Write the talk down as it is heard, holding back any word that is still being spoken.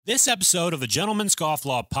This episode of the Gentleman's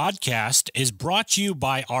Scofflaw podcast is brought to you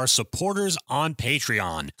by our supporters on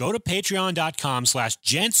Patreon. Go to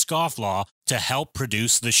patreon.com/gentscofflaw to help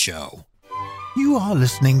produce the show. You are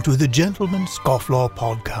listening to the Gentleman's Scofflaw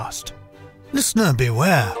podcast. Listener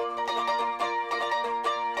beware.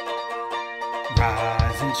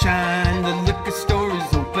 Rise and shine, the liquor store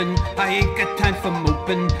is open. I ain't got time for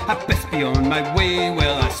moping. I best be on my way.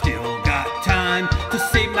 Well, I still got time to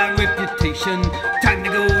save my reputation. Time to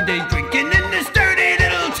go day drinking in this dirty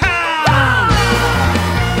little town.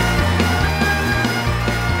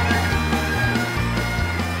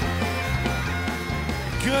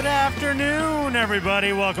 Good afternoon,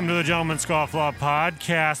 everybody. Welcome to the Gentleman's Scofflaw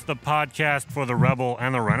podcast, the podcast for the rebel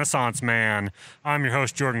and the Renaissance man. I'm your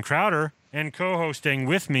host, Jordan Crowder, and co-hosting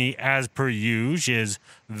with me, as per usual, is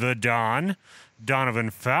the Don, Donovan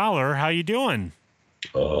Fowler. How you doing?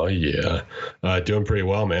 Oh, yeah. Doing pretty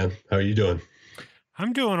well, man. How are you doing?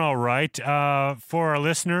 I'm doing all right. For our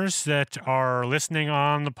listeners that are listening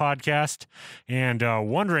on the podcast and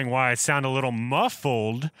wondering why I sound a little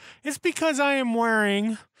muffled, it's because I am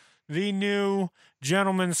wearing the new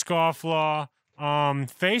Gentleman's Scofflaw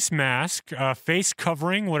face mask, face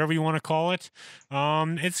covering, whatever you want to call it.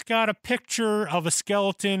 It's got a picture of a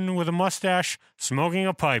skeleton with a mustache smoking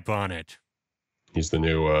a pipe on it. He's the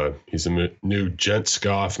new Gent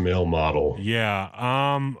Scoff male model. Yeah.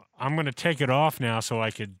 I'm going to take it off now so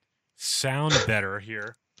I could sound better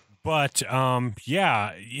here. But,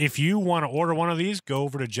 yeah, if you want to order one of these, go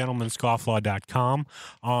over to gentlemanscofflaw.com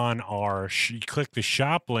on our click the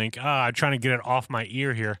shop link. I'm trying to get it off my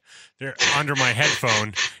ear here. They're under my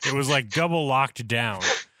headphone. It was like double locked down.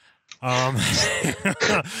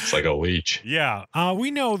 It's like a leech. Yeah. We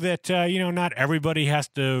know that, not everybody has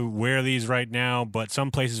to wear these right now, but some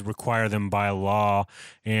places require them by law.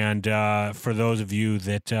 And for those of you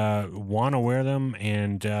that want to wear them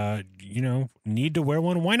and, need to wear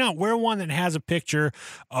one, why not wear one that has a picture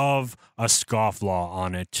of a scofflaw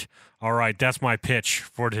on it? All right. That's my pitch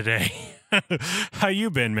for today. How you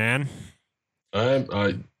been, man?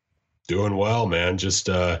 I'm doing well, man. Just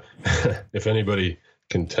if anybody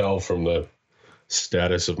can tell from the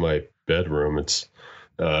status of my bedroom, it's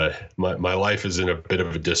my life is in a bit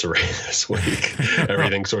of a disarray this week.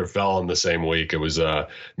 Everything sort of fell in the same week. It was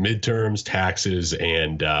midterms, taxes,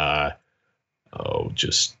 and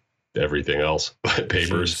just everything else,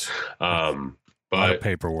 papers. But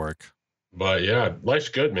paperwork. But yeah, life's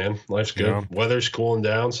good, man. Life's good. Yeah. Weather's cooling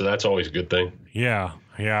down, so that's always a good thing. Yeah.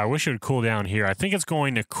 I wish it would cool down here. I think it's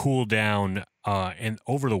going to cool down and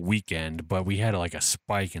over the weekend, but we had like a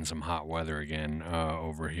spike in some hot weather again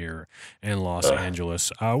over here in Los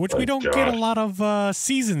Angeles, which we don't get a lot of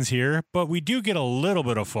seasons here, but we do get a little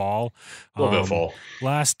bit of fall. A little bit of fall.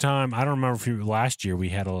 Last time, I don't remember if last year we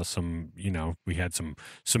had some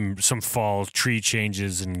fall tree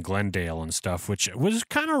changes in Glendale and stuff, which was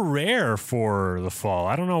kind of rare for the fall.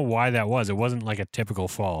 I don't know why that was. It wasn't like a typical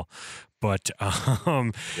fall. But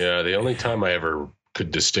yeah, the only time I ever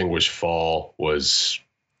could distinguish fall was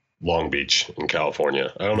Long Beach in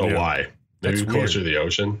California. I don't know why. Maybe closer to the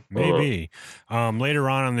ocean. Maybe. Later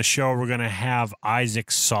on the show, we're going to have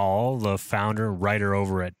Isaac Saul, the founder, writer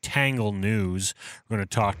over at Tangle News. We're going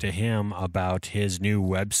to talk to him about his new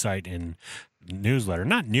website and newsletter.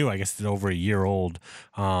 Not new, I guess it's over a year old,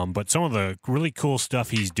 but some of the really cool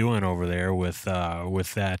stuff he's doing over there with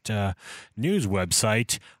that news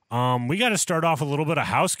website. We got to start off with a little bit of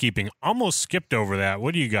housekeeping. Almost skipped over that.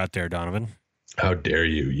 What do you got there, Donovan? How dare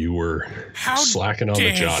you? You were slacking on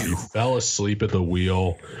the job. You fell asleep at the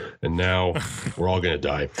wheel, and now we're all going to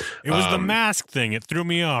die. It was the mask thing. It threw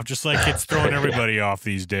me off, just like it's throwing everybody off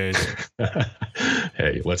these days.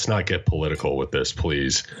 Hey, let's not get political with this,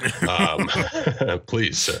 please.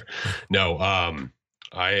 Please, sir. No,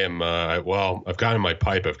 I am, I've got in my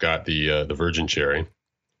pipe, I've got the Virgin Cherry,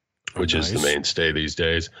 which is the mainstay these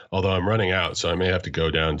days. Although I'm running out, so I may have to go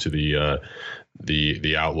down to the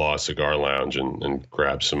Outlaw Cigar Lounge and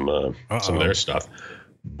grab some of their stuff.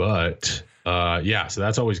 But so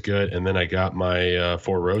that's always good. And then I got my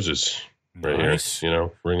Four Roses right here.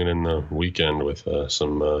 Bringing in the weekend with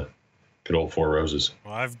some good old Four Roses.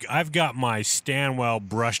 Well, I've got my Stanwell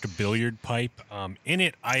brushed billiard pipe. In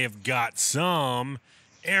it, I have got some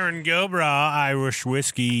Aaron Gobra Irish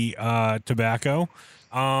whiskey tobacco.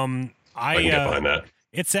 I can get behind that.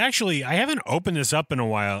 It's actually, I haven't opened this up in a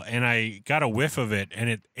while, and I got a whiff of it, and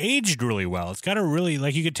it aged really well. It's got a really,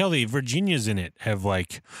 you could tell the Virginias in it have,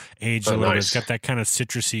 aged a little bit. It's got that kind of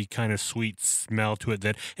citrusy, kind of sweet smell to it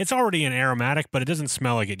that it's already an aromatic, but it doesn't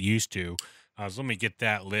smell like it used to. So let me get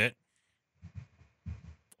that lit.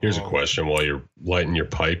 Here's a question while you're lighting your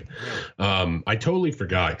pipe. I totally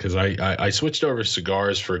forgot because I switched over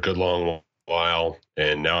cigars for a good long while,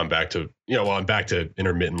 and now I'm back to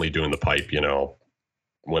intermittently doing the pipe.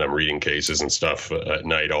 When I'm reading cases and stuff at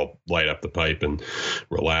night, I'll light up the pipe and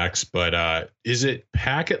relax. But is it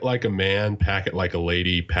pack it like a man, pack it like a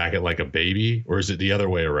lady, pack it like a baby, or is it the other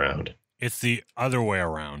way around? It's the other way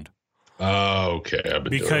around. Oh, okay.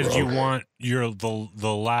 Because you want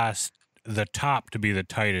the top to be the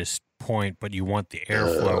tightest point, but you want the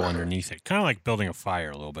airflow underneath it. Kind of like building a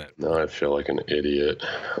fire a little bit. No, I feel like an idiot.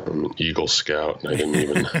 I'm an Eagle Scout, and I didn't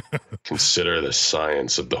even consider the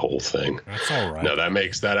science of the whole thing. That's all right. No,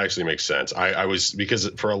 that actually makes sense. I was, because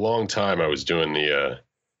for a long time I was doing the,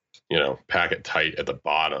 pack it tight at the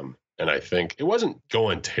bottom. And I think it wasn't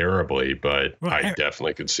going terribly, but I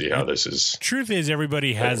definitely could see how this is. Truth is,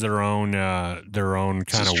 everybody has their own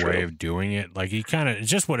kind of way of doing it. Like it's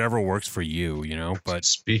just whatever works for you, But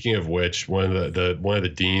speaking of which, one of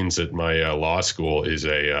the deans at my law school is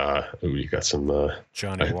you got some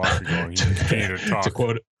Johnny Walker going. You continue to talk.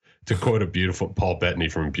 To quote a beautiful Paul Bettany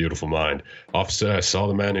from Beautiful Mind, "Officer, I saw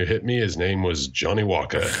the man who hit me. His name was Johnny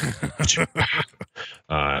Walker."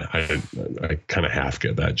 I kind of half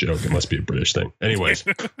get that joke. It must be a British thing. Anyways,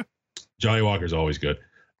 Johnny Walker's always good.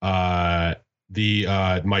 My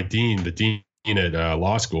dean at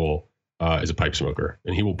law school is a pipe smoker,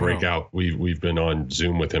 and he will break out. We've been on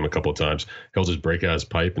Zoom with him a couple of times. He'll just break out his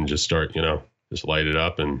pipe and just start, just light it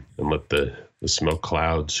up and let the smoke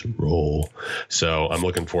clouds roll. So I'm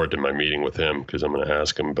looking forward to my meeting with him because I'm going to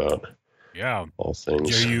ask him about all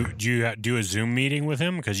things. Do you do a Zoom meeting with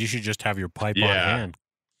him? Because you should just have your pipe on hand.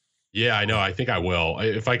 Yeah, I know. I think I will.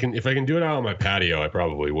 If I can do it out on my patio, I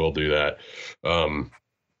probably will do that.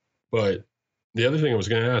 But the other thing I was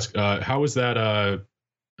going to ask, how is the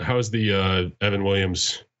Evan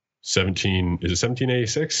Williams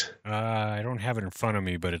 1786? I don't have it in front of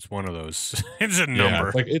me, but it's one of those. It's a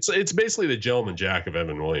number. Like it's basically the Gentleman Jack of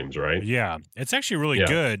Evan Williams, right? Yeah, it's actually really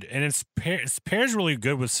good, and it pairs really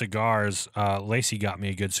good with cigars. Lacey got me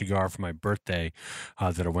a good cigar for my birthday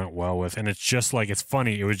that it went well with, and it's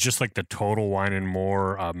funny. It was just like the Total Wine and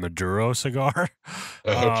More Maduro cigar.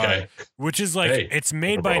 Okay. Which is it's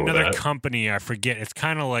made by another company. I forget. It's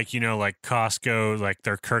kind of like like Costco, like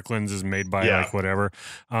their Kirkland's is made by like whatever.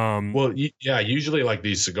 Usually like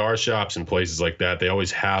these cigar shops and places like that, they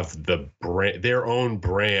always have their own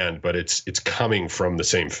brand, but it's coming from the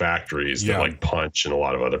same factories that like Punch and a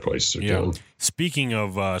lot of other places are doing. Speaking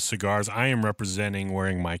of cigars, I am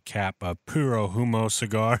wearing my cap Puro Humo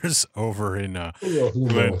cigars over in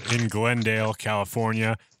Glendale,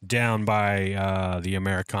 California, down by the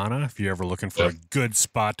Americana. If you're ever looking for a good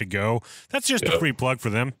spot to go, that's just a free plug for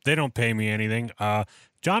them. They don't pay me anything.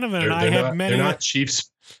 Jonathan and I have many. They're not Chiefs.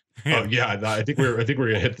 Oh yeah, I think we're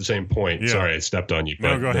gonna hit the same point. Yeah. Sorry, I stepped on you.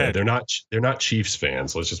 But no, go ahead. They're not Chiefs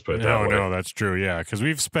fans. Let's just put it that way. No, that's true. Yeah, because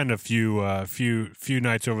we've spent a few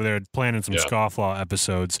nights over there planning some Scofflaw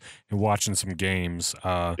episodes and watching some games.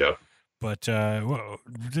 But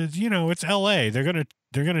it's L.A. They're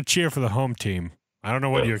gonna cheer for the home team. I don't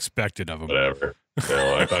know what you expected of them. Whatever.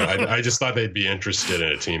 No, I just thought they'd be interested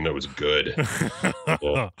in a team that was good.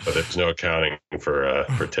 But there's no accounting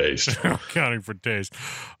for taste. No accounting for taste.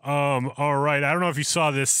 All right. I don't know if you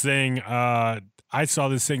saw this thing. I saw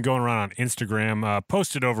this thing going around on Instagram,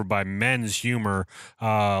 posted over by Men's Humor.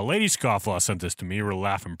 Lady Scofflaw sent this to me. We're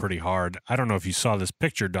laughing pretty hard. I don't know if you saw this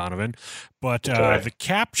picture, Donovan, but the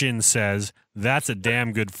caption says, "That's a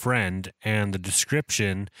damn good friend," and the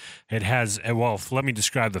description, it has, let me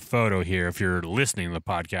describe the photo here if you're listening to the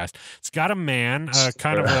podcast. It's got a man,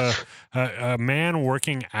 kind of a man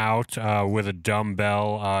working out with a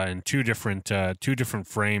dumbbell in two different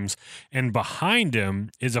frames, and behind him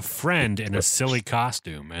is a friend in a silly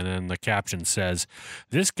costume, and then the caption says,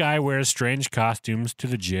 "This guy wears strange costumes to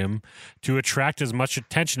the gym to attract as much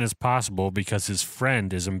attention as possible because his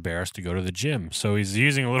friend is embarrassed to go to the gym." So he's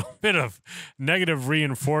using a little bit of negative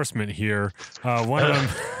reinforcement here. One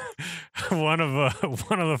of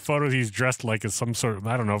the photos, he's dressed like some sort of,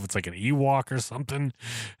 I don't know if it's like an Ewok or something,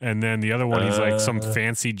 and then the other one he's like some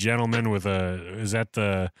fancy gentleman with is that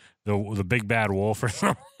the big bad wolf or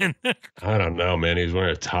something? I don't know, man. He's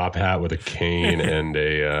wearing a top hat with a cane and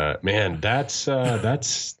a man. That's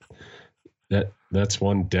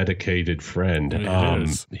one dedicated friend.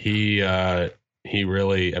 He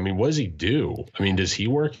really, I mean, what does he do? I mean, does he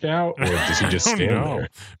work out or does he just stand there?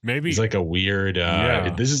 Maybe he's like a weird,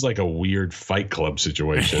 this is like a weird Fight Club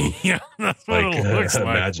situation. Yeah, that's what it looks like.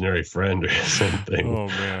 Imaginary friend or something. Oh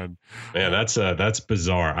man, that's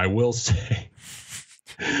bizarre. I will say,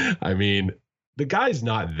 I mean, the guy's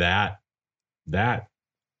not that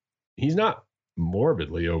he's not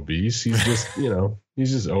morbidly obese. He's just,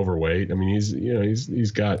 he's just overweight. I mean,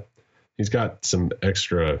 he's got some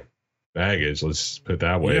extra baggage. Let's put it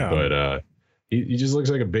that way. Yeah. But he just looks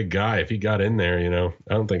like a big guy. If he got in there,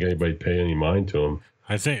 I don't think anybody'd pay any mind to him.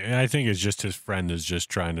 I think it's just his friend is just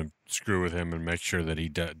trying to screw with him and make sure that he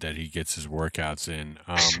gets his workouts in.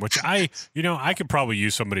 Which I could probably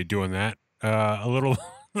use somebody doing that a little.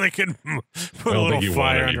 They could put a little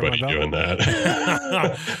fire under my belt. Doing that.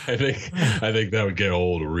 I think that would get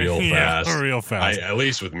old real fast. Yeah, real fast. At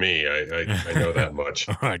least with me, I know that much.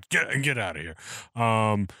 All right, get out of here.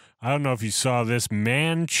 I don't know if you saw this.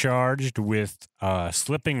 Man charged with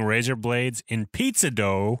slipping razor blades in pizza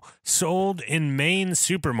dough sold in Maine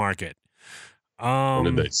supermarket. When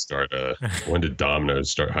did they start? When did Domino's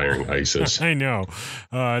start hiring ISIS? I know.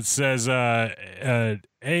 It says a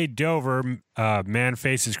Dover man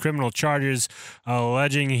faces criminal charges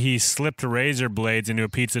alleging he slipped razor blades into a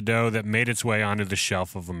pizza dough that made its way onto the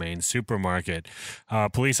shelf of a Maine supermarket.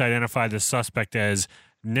 Police identified the suspect as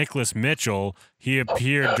Nicholas Mitchell. He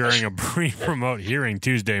appeared during a brief remote hearing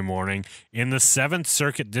Tuesday morning in the 7th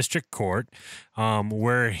Circuit District Court,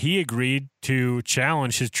 where he agreed to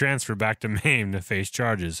challenge his transfer back to Maine to face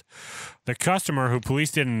charges. The customer, who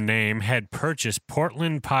police didn't name, had purchased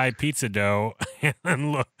Portland pie pizza dough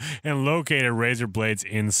and located razor blades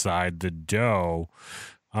inside the dough.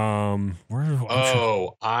 I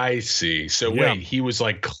see. So wait, he was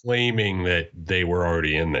like claiming that they were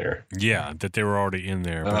already in there. Yeah, that they were already in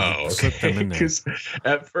there. Okay. Because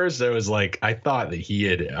at first I was like, I thought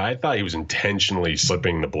he was intentionally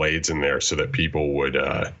slipping the blades in there so that people would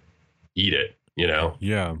eat it.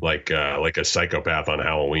 Yeah, like a psychopath on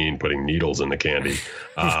Halloween putting needles in the candy,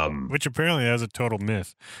 which apparently is a total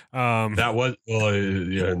myth. That was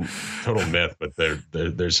total myth, but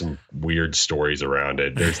there's some weird stories around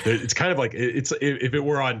it. It's kind of like if it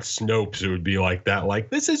were on Snopes, it would be like that. Like,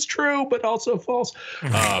 this is true, but also false.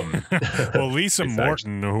 Well, Lisa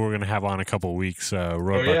Morton, who we're going to have on a couple of weeks,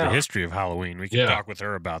 wrote about the history of Halloween. We can talk with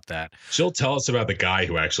her about that. She'll tell us about the guy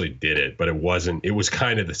who actually did it, but it was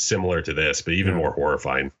kind of similar to this, but even more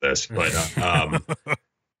horrifying than this. But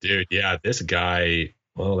dude, this guy,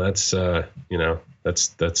 well, that's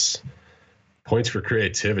that's points for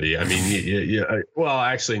creativity. I mean, well,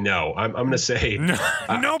 actually, no. I'm going to say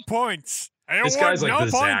no points. This guy's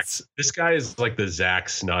like This guy is like the Zack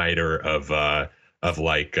Snyder of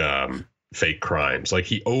like fake crimes. Like,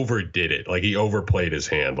 he overdid it. Like, he overplayed his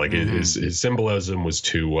hand. Like, his symbolism was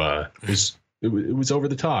too it was over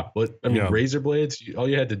the top. But I mean, razor blades. All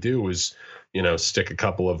you had to do was stick a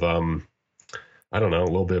couple of I don't know, a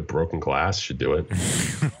little bit of broken glass should do it.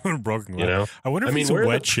 Broken glass. I wonder if he's a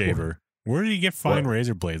wet shaver. Where do you get fine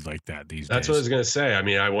razor blades like that these days? That's what I was going to say. I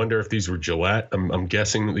mean, I wonder if these were Gillette. I'm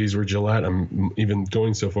guessing that these were Gillette. I'm even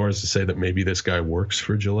going so far as to say that maybe this guy works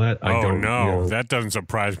for Gillette. That doesn't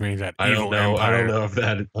surprise me. I don't know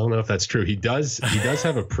if that's true. He does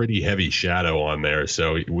have a pretty heavy shadow on there,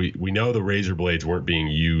 so we know the razor blades weren't being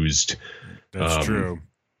used. That's true.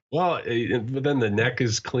 Well, but then the neck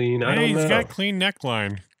is clean. I don't know. He's got clean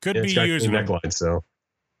neckline. Could be using neckline. So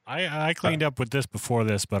I cleaned up with this before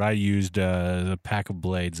this, but I used the pack of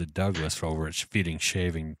blades that Douglas over at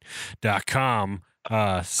feedingshaving.com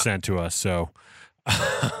sent to us. So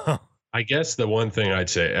I guess the one thing I'd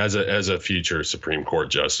say as a future Supreme Court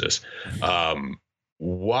justice,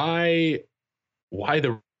 why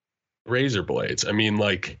the razor blades? I mean,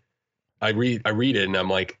 like, I read it and I'm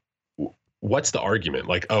like, what's the argument?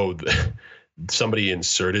 Like, somebody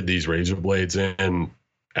inserted these razor blades in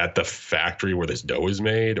at the factory where this dough is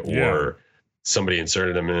made, or somebody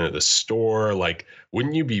inserted them in at the store. Like,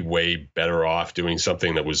 wouldn't you be way better off doing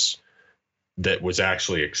something that was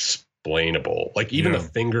actually explainable? Like, even the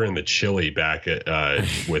finger in the chili back at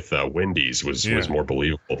with Wendy's was more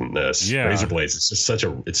believable than this. Yeah. Razor blades, it's just such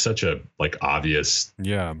a like obvious.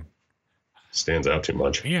 Yeah. Stands out too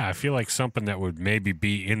much. Yeah, I feel like something that would maybe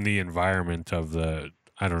be in the environment of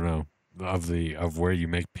of where you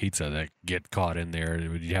make pizza that get caught in there.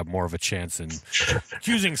 You'd have more of a chance in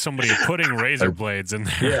accusing somebody of putting razor blades in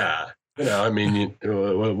there. Yeah, I mean,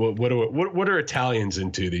 what are Italians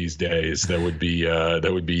into these days? That would be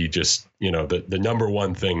just the number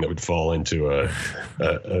one thing that would fall into a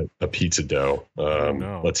pizza dough.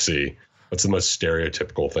 Let's see, what's the most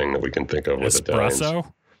stereotypical thing that we can think of with Italians?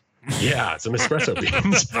 Espresso. Yeah, some espresso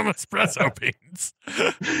beans. Some espresso beans.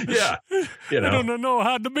 Yeah, I don't know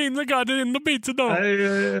how the beans I got it in the pizza dough.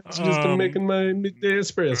 It's just making my midday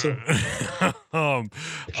espresso. I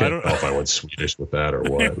can't tell if I went Swedish with that or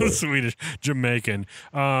what. Swedish, Jamaican.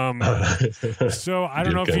 So I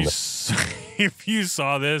don't know if you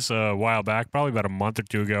saw this a while back, probably about a month or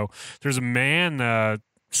two ago. There's a man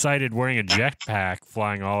sighted wearing a jetpack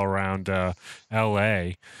flying all around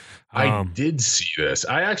L.A. I did see this.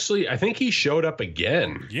 I think he showed up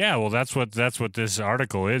again. Yeah, well, that's what this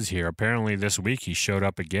article is here. Apparently, this week he showed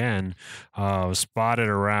up again, spotted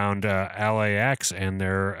around LAX, and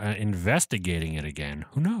they're investigating it again.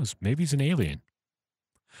 Who knows? Maybe he's an alien.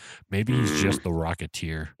 Maybe he's just the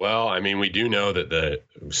Rocketeer. Well, I mean, we do know that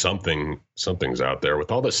something's out there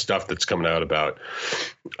with all this stuff that's coming out about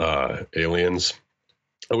aliens.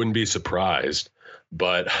 I wouldn't be surprised,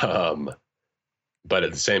 but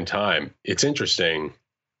at the same time, it's interesting.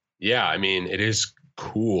 Yeah, I mean, it is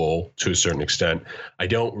cool to a certain extent. I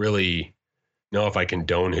don't really know if I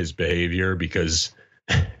condone his behavior because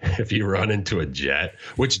if you run into a jet,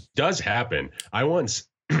 which does happen,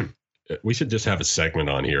 we should just have a segment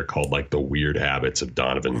on here called like the weird habits of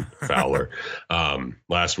Donovan Fowler.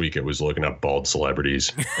 Last week it was looking up bald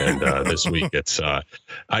celebrities, and this week it's every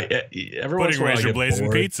once in a while I get blazing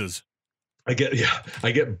bored. Pizzas. I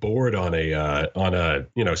get bored on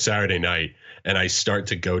a Saturday night, and I start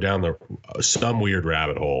to go down some weird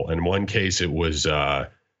rabbit hole. In one case, it was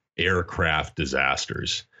aircraft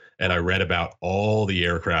disasters, and I read about all the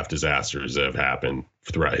aircraft disasters that have happened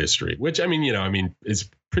throughout history. Which is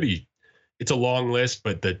pretty. It's a long list,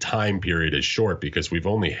 but the time period is short because we've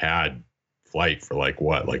only had flight for like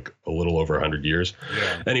a little over 100 years.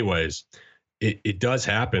 Yeah. Anyways. It does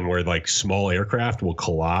happen where like small aircraft will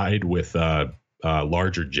collide with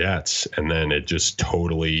larger jets, and then it just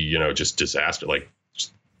totally, just disaster. Like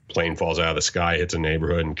just plane falls out of the sky, hits a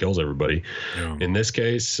neighborhood, and kills everybody. Yeah. In this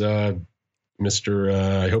case, I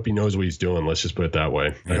hope he knows what he's doing. Let's just put it that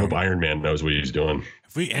way. Yeah. I hope Iron Man knows what he's doing.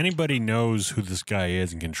 If anybody knows who this guy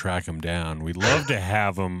is and can track him down, we'd love to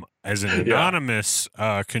have him as an anonymous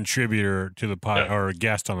contributor to the or a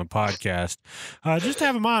guest on the podcast. Just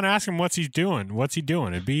have him on, ask him what's he doing.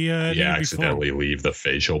 It'd be accidentally leave the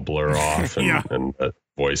facial blur off and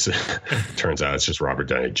voice. Turns out it's just Robert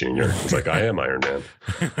Downey Jr. It's like, I am Iron Man.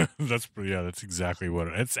 That's exactly what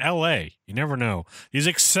it's. L.A. You never know. These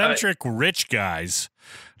eccentric rich guys.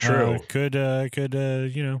 True. What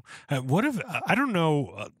if I don't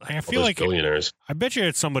know? I feel like billionaires. I bet you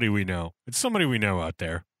it's somebody we know. It's somebody we know out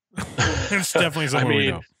there. It's definitely someone we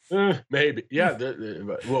know. Maybe. Yeah.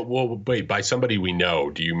 Well, wait. By somebody we know,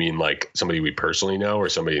 do you mean like somebody we personally know, or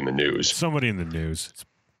somebody in the news? Somebody in the news.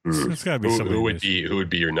 It's got to be somebody. Who would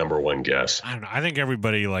be your number one guess? I don't know. I think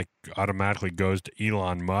everybody like automatically goes to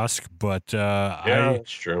Elon Musk, but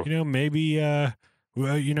that's true. Maybe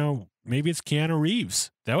maybe it's Keanu Reeves.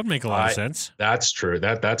 That would make a lot of sense. That's true.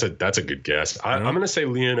 That's a good guess. I'm going to say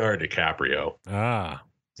Leonardo DiCaprio.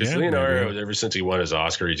 Leonardo, maybe. Ever since he won his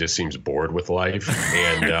Oscar, he just seems bored with life,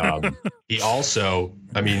 and he also,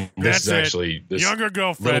 this is actually this younger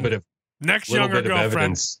girlfriend. Younger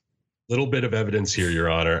girlfriend. Little bit of evidence here, Your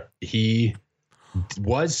Honor. He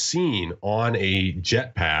was seen on a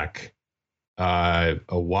jetpack a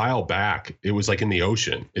while back. It was like in the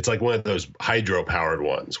ocean. It's like one of those hydro-powered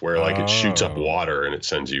ones where like it shoots up water and it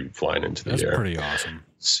sends you flying into the air. That's pretty awesome.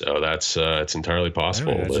 So that's it's entirely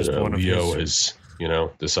possible that Leo has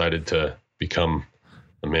decided to become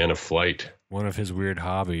a man of flight. One of his weird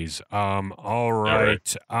hobbies. All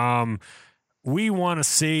right. We want to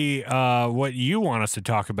see what you want us to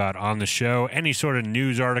talk about on the show. Any sort of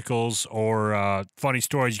news articles or funny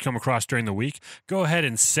stories you come across during the week, go ahead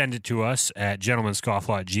and send it to us at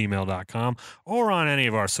gentlemanscofflaw@gmail.com or on any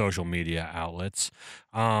of our social media outlets.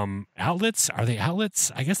 Outlets? Are they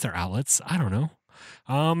outlets? I guess they're outlets. I don't know.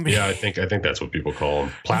 I think that's what people call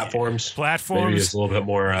them. Platforms. Maybe it's a little bit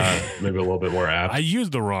more. Maybe a little bit more apt. I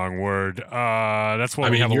used the wrong word. That's why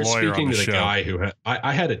we have a lawyer on the show. You're speaking to the guy who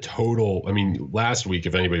I had a total. Last week,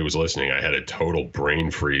 if anybody was listening, I had a total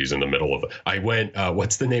brain freeze in the middle of it. I went.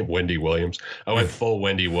 What's the name? Wendy Williams. I went full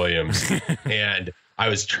Wendy Williams, and I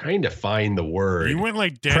was trying to find the word. You went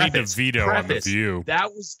like Danny DeVito on The View.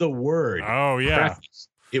 That was the word. Oh yeah.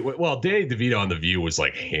 Well, Danny DeVito on The View was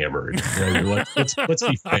like hammered. Right? Let's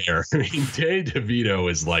be fair. I mean, Danny DeVito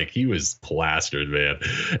is like, he was plastered, man,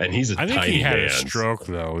 and he's a tiny man. I think he had a stroke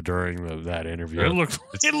though during that interview. Yeah, It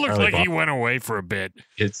looked like he went away for a bit.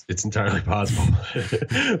 It's entirely possible.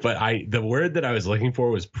 But the word that I was looking for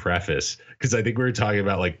was preface, because I think we were talking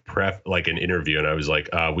about like an interview, and I was like,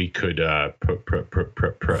 we could and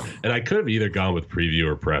I could have either gone with preview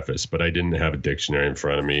or preface, but I didn't have a dictionary in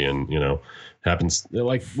front of me, and happens,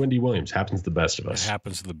 like Wendy Williams, happens to the best of us. It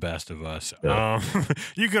happens to the best of us. Yeah.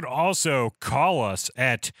 You could also call us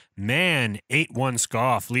at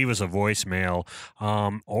man81scoff. Leave us a voicemail,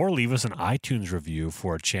 or leave us an iTunes review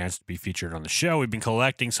for a chance to be featured on the show. We've been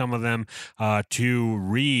collecting some of them to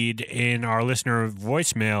read in our listener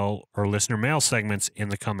voicemail or listener mail segments in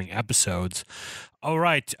the coming episodes. All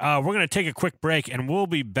right, we're going to take a quick break, and we'll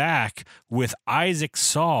be back with Isaac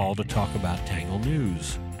Saul to talk about Tangle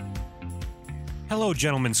News. Hello,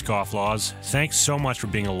 gentlemen scofflaws. Thanks so much for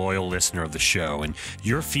being a loyal listener of the show, and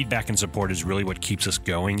your feedback and support is really what keeps us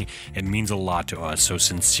going and means a lot to us, so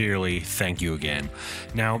sincerely, thank you again.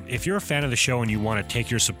 Now, if you're a fan of the show and you want to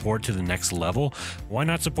take your support to the next level, why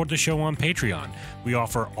not support the show on Patreon? We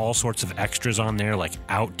offer all sorts of extras on there, like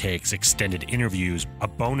outtakes, extended interviews, a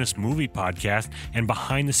bonus movie podcast, and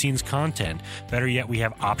behind-the-scenes content. Better yet, we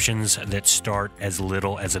have options that start as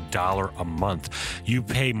little as $1 a month. You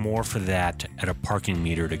pay more for that at a parking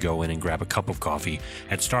meter to go in and grab a cup of coffee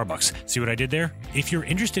at Starbucks. See what I did there? If you're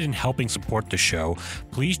interested in helping support the show,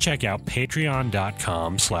 please check out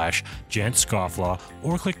patreon.com/gentscofflaw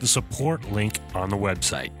or click the support link on the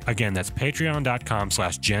website. Again, that's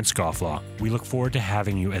patreon.com/gentscofflaw. We look forward to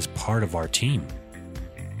having you as part of our team.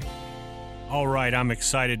 All right, I'm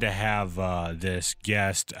excited to have this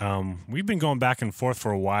guest. We've been going back and forth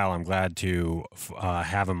for a while. I'm glad to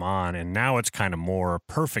have him on, and now it's kind of more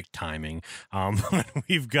perfect timing.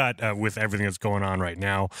 We've got, with everything that's going on right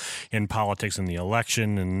now in politics and the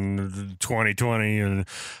election and 2020, and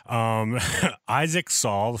Isaac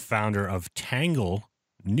Saul, the founder of Tangle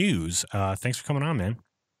News. Thanks for coming on, man.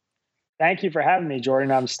 Thank you for having me,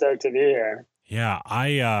 Jordan. I'm stoked to be here. Yeah,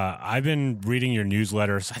 I've been reading your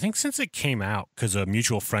newsletters, I think since it came out, because a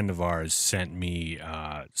mutual friend of ours sent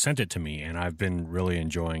it to me, and I've been really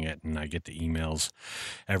enjoying it, and I get the emails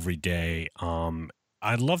every day.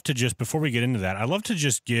 I'd love to just, before we get into that, I'd love to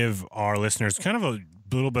just give our listeners kind of a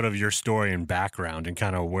little bit of your story and background and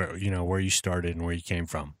kind of where you started and where you came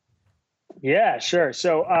from. Yeah, sure.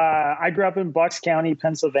 So I grew up in Bucks County,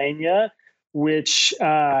 Pennsylvania, which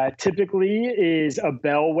typically is a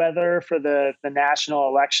bellwether for the national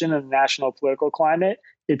election and the national political climate.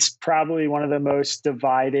 It's probably one of the most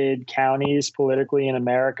divided counties politically in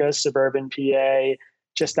America, suburban PA,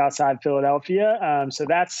 just outside Philadelphia. So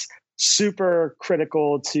that's super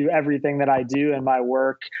critical to everything that I do in my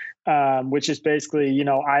work, which is basically,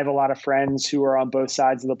 I have a lot of friends who are on both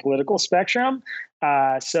sides of the political spectrum.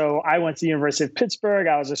 So I went to the University of Pittsburgh.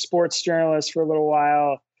 I was a sports journalist for a little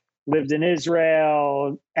while. Lived in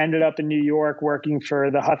Israel, ended up in New York working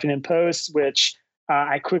for the Huffington Post, which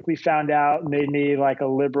I quickly found out made me like a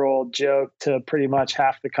liberal joke to pretty much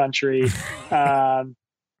half the country.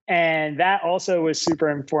 And that also was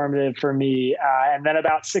super informative for me. And then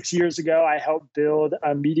about 6 years ago, I helped build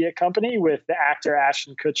a media company with the actor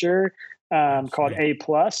Ashton Kutcher called A+,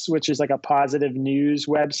 which is like a positive news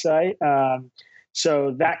website.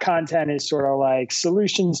 So that content is sort of like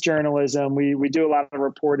solutions journalism. We do a lot of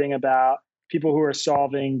reporting about people who are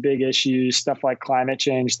solving big issues, stuff like climate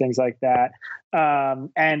change, things like that.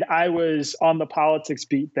 And I was on the politics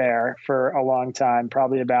beat there for a long time,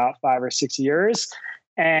 probably about 5 or 6 years.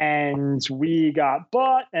 And we got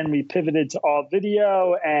bought and we pivoted to all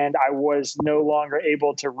video, and I was no longer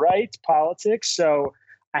able to write politics. So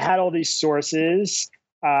I had all these sources.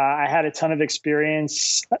 I had a ton of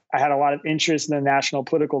experience. I had a lot of interest in the national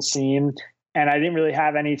political scene, and I didn't really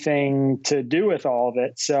have anything to do with all of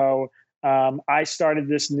it. So I started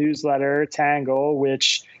this newsletter, Tangle,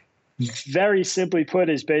 which very simply put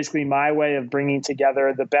is basically my way of bringing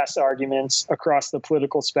together the best arguments across the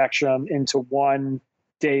political spectrum into one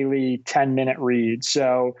daily 10-minute read.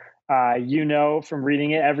 So, from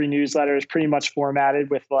reading it, every newsletter is pretty much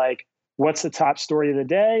formatted with like, what's the top story of the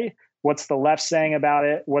day? What's the left saying about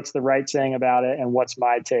it? What's the right saying about it? And what's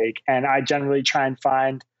my take? And I generally try and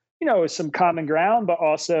find, some common ground, but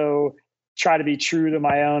also try to be true to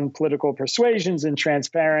my own political persuasions and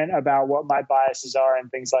transparent about what my biases are and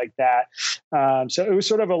things like that. So it was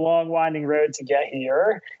sort of a long, winding road to get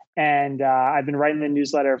here. And I've been writing the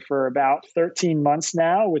newsletter for about 13 months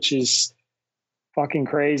now, which is fucking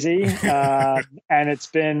crazy. And it's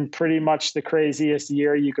been pretty much the craziest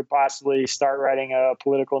year you could possibly start writing a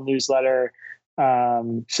political newsletter.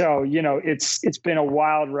 So, it's been a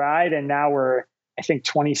wild ride, and now we're, I think,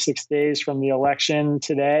 26 days from the election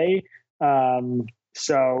today.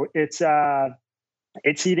 So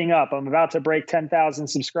it's heating up. I'm about to break 10,000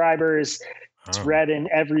 subscribers. It's read in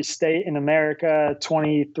every state in America,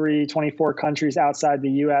 23, 24 countries outside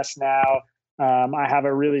the US now. I have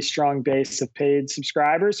a really strong base of paid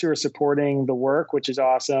subscribers who are supporting the work, which is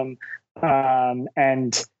awesome.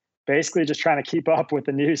 And basically just trying to keep up with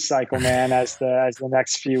the news cycle, man, as the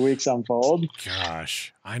next few weeks unfold.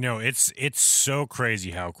 Gosh, I know it's so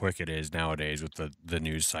crazy how quick it is nowadays with the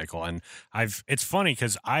news cycle. And it's funny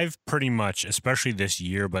because I've pretty much, especially this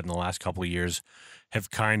year, but in the last couple of years,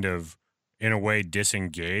 have kind of, in a way,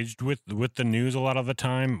 disengaged with the news a lot of the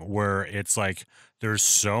time, where it's like there's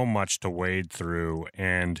so much to wade through,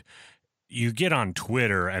 and you get on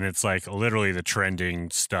Twitter and it's like literally the trending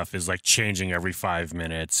stuff is like changing every 5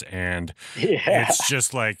 minutes, and it's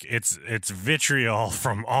just like it's vitriol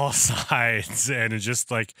from all sides, and it's just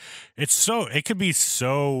like it could be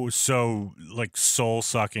so like soul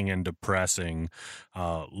sucking and depressing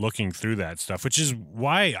looking through that stuff, which is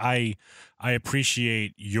why I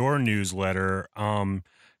appreciate your newsletter,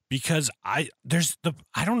 because I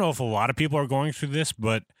don't know if a lot of people are going through this,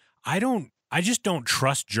 but I just don't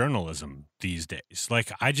trust journalism these days.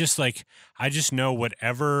 I just know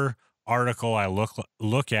whatever article I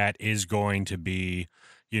look at is going to be,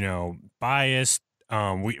 biased,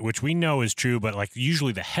 which we know is true, but like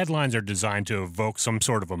usually the headlines are designed to evoke some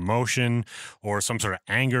sort of emotion or some sort of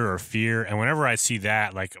anger or fear. And whenever I see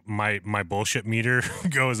that, like my bullshit meter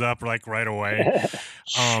goes up like right away.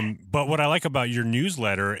 But what I like about your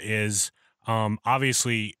newsletter is,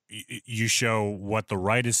 obviously you show what the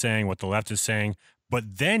right is saying, what the left is saying,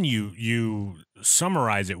 but then you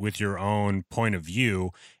summarize it with your own point of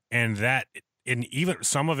view, and even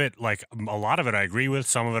some of it, like a lot of it I agree with,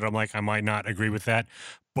 some of it I'm like, I might not agree with that.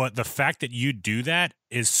 But the fact that you do that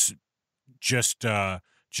is just to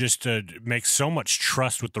make so much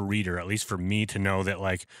trust with the reader, at least for me, to know that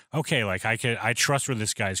like, okay, like I trust where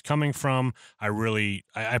this guy's coming from. I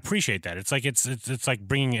appreciate that. It's like, it's like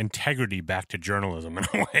bringing integrity back to journalism in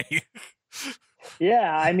a way.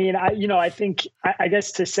 Yeah. I mean, I think, I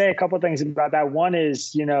guess to say a couple of things about that. One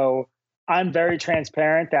is, I'm very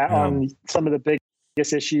transparent that on some of the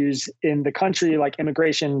biggest issues in the country, like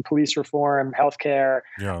immigration, police reform, healthcare,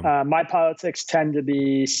 my politics tend to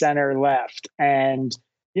be center left. And,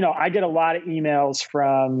 I get a lot of emails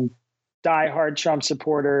from diehard Trump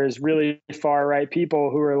supporters, really far right people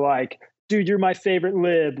who are like, dude, you're my favorite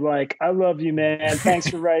lib. Like, I love you, man. Thanks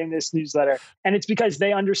for writing this newsletter. And it's because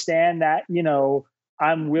they understand that,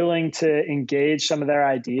 I'm willing to engage some of their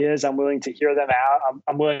ideas. I'm willing to hear them out.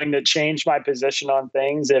 I'm willing to change my position on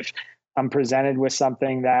things if I'm presented with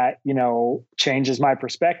something that, changes my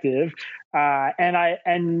perspective.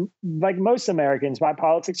 And like most Americans, my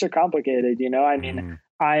politics are complicated. I mean,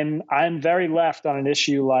 I'm very left on an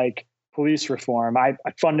issue like police reform. I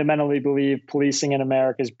fundamentally believe policing in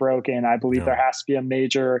America is broken. I believe there has to be a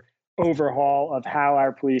major overhaul of how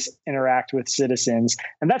our police interact with citizens.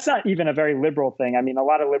 And that's not even a very liberal thing. I mean, a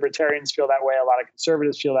lot of libertarians feel that way. A lot of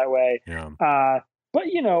conservatives feel that way. But,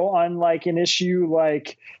 on like an issue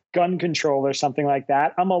like gun control or something like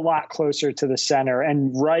that, I'm a lot closer to the center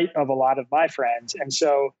and right of a lot of my friends. And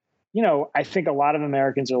so, I think a lot of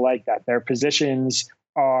Americans are like that. Their positions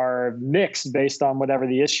are mixed based on whatever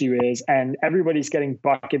the issue is. And everybody's getting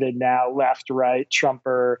bucketed now, left, right,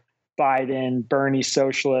 Trumper, Biden, Bernie,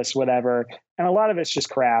 socialist, whatever. And a lot of it's just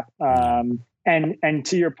crap. And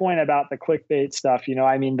to your point about the clickbait stuff,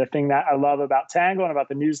 I mean, the thing that I love about Tangle and about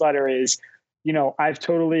the newsletter is, I've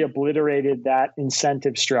totally obliterated that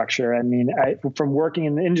incentive structure. I mean, from working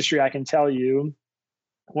in the industry, I can tell you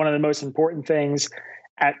one of the most important things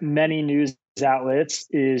at many news outlets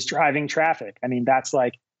is driving traffic. I mean, that's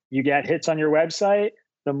like you get hits on your website.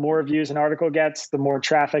 The more views an article gets, the more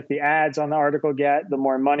traffic the ads on the article get, the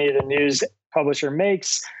more money the news publisher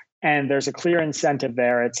makes. And there's a clear incentive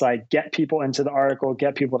there. It's like, get people into the article,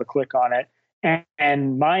 get people to click on it.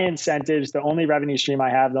 And my incentives, the only revenue stream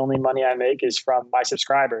I have, the only money I make is from my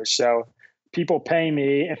subscribers. So people pay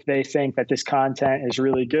me if they think that this content is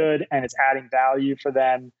really good and it's adding value for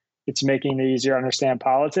them. It's making it easier to understand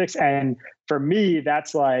politics. And for me,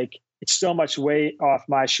 that's like, it's so much weight off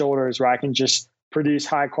my shoulders where I can just produce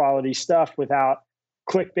high quality stuff without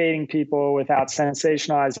clickbaiting people, without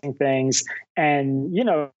sensationalizing things, and,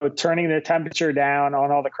 turning the temperature down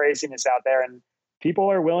on all the craziness out there. And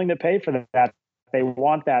people are willing to pay for that they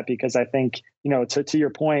want that because I think, to your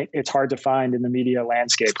point, it's hard to find in the media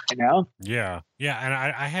landscape right now. Yeah. Yeah. And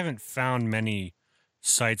I haven't found many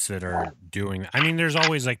sites that are doing, I mean, there's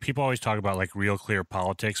always like, people always talk about like Real Clear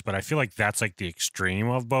Politics, but I feel like that's like the extreme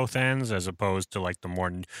of both ends as opposed to like the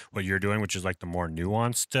more, what you're doing, which is like the more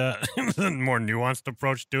nuanced, the more nuanced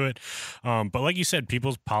approach to it. But like you said,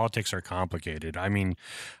 people's politics are complicated. I mean,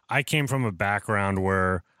 I came from a background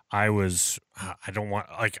where I was, I don't want,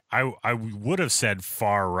 like, I would have said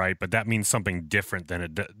far right, but that means something different than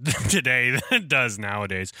it today than it does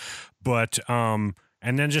nowadays. But,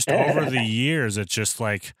 and then just over the years, it's just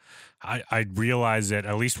like, I realized that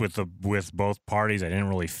at least with both parties, I didn't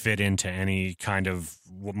really fit into any kind of,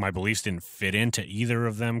 my beliefs didn't fit into either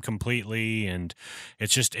of them completely. And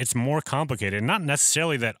it's more complicated. Not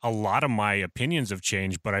necessarily that a lot of my opinions have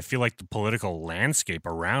changed, but I feel like the political landscape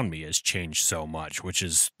around me has changed so much, which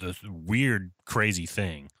is the weird, crazy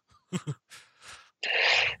thing.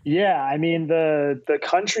 Yeah, I mean the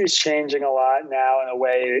country's changing a lot now in a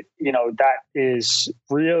way, that is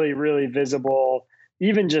really, really visible.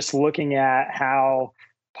 Even just looking at how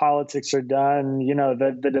politics are done,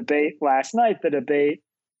 the debate last night, the debate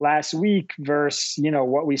last week versus,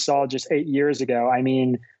 what we saw just 8 years ago. I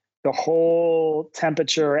mean, the whole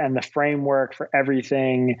temperature and the framework for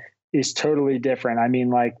everything is totally different. I mean,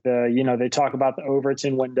 like they talk about the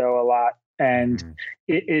Overton window a lot. And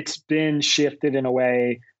it's been shifted in a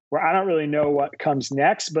way where I don't really know what comes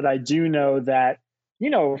next, but I do know that,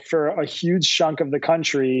 for a huge chunk of the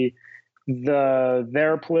country,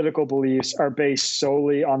 their political beliefs are based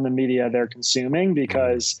solely on the media they're consuming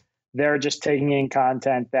because they're just taking in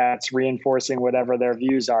content that's reinforcing whatever their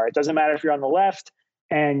views are. It doesn't matter if you're on the left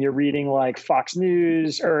and you're reading like Fox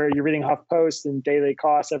News or you're reading HuffPost and Daily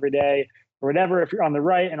Kos every day or whatever. If you're on the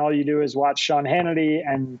right and all you do is watch Sean Hannity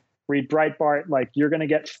and read Breitbart, like you're going to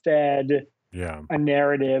get fed a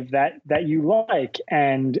narrative that you like,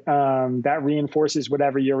 and that reinforces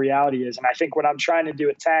whatever your reality is. And I think what I'm trying to do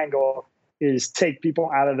at Tangle is take people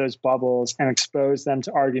out of those bubbles and expose them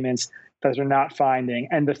to arguments that they're not finding.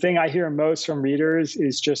 And the thing I hear most from readers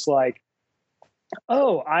is just like,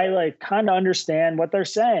 oh, I like kind of understand what they're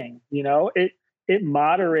saying. It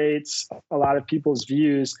moderates a lot of people's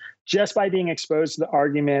views just by being exposed to the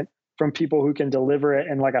argument from people who can deliver it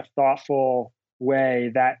in like a thoughtful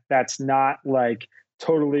way that's not like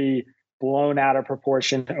totally blown out of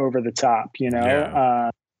proportion over the top,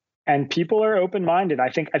 and people are open-minded. I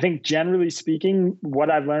think generally speaking, what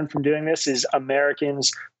I've learned from doing this is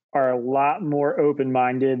Americans are a lot more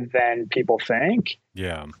open-minded than people think.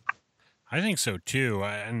 Yeah, I think so too.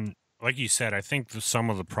 And like you said, I think some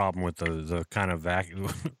of the problem with the kind of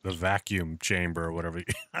the vacuum chamber or whatever,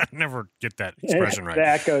 I never get that expression right. The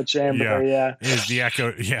echo chamber, yeah. Is the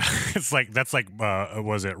echo, yeah. It's like, that's like,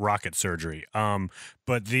 was it rocket surgery?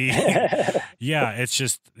 But it's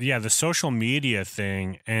just, the social media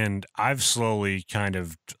thing. And I've slowly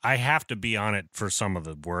I have to be on it for some of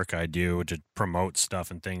the work I do to promote stuff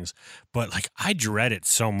and things. But like, I dread it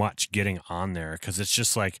so much getting on there because it's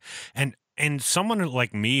just like, and someone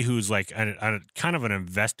like me who's like a kind of an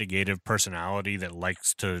investigative personality that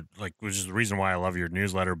likes to like, which is the reason why I love your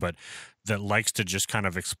newsletter, but that likes to just kind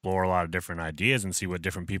of explore a lot of different ideas and see what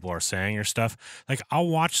different people are saying or stuff. Like I'll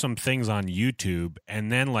watch some things on YouTube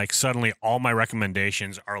and then like suddenly all my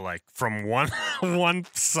recommendations are like from one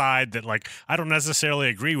side that like I don't necessarily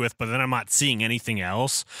agree with, but then I'm not seeing anything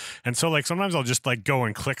else. And so like sometimes I'll just like go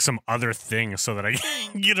and click some other thing so that I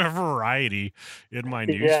can get a variety in my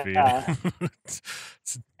newsfeed. Yeah.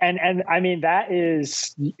 And I mean, that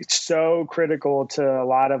is so critical to a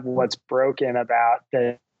lot of what's broken about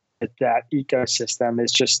that ecosystem.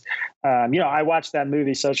 Is just, I watched that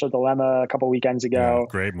movie Social Dilemma a couple weekends ago.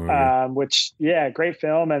 Yeah, great movie. Great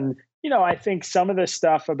film. And, I think some of the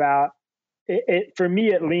stuff about it, for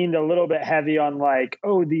me, it leaned a little bit heavy on like,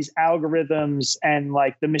 oh, these algorithms and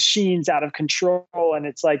like the machine's out of control. And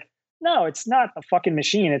it's like, no, it's not a fucking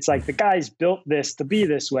machine. It's like the guys built this to be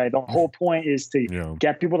this way. The whole point is to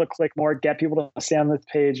get people to click more, get people to stay on the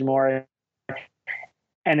page more.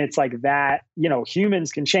 And it's like that,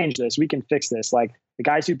 humans can change this. We can fix this. Like the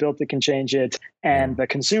guys who built it can change it, and the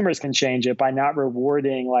consumers can change it by not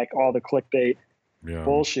rewarding like all the clickbait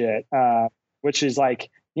bullshit, which is like,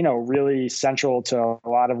 really central to a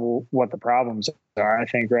lot of what the problems are, I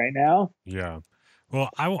think, right now. Yeah. Well,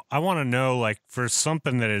 I want to know, like, for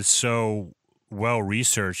something that is so well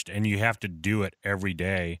researched and you have to do it every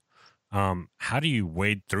day, how do you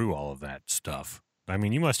wade through all of that stuff? I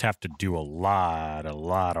mean, you must have to do a lot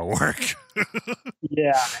of work.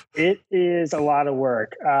 Yeah, it is a lot of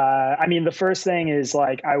work. I mean, the first thing is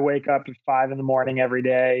like I wake up at 5 a.m. every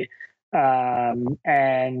day.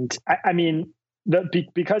 And I mean,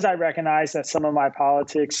 because I recognize that some of my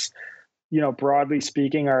politics, broadly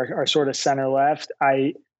speaking, are sort of center left.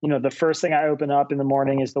 The first thing I open up in the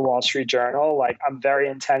morning is the Wall Street Journal. Like, I'm very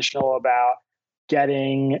intentional about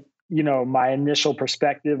getting, my initial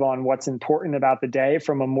perspective on what's important about the day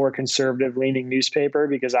from a more conservative leaning newspaper,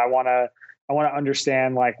 because I want to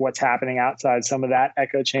understand like what's happening outside some of that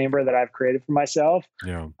echo chamber that I've created for myself.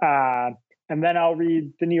 Yeah. And then I'll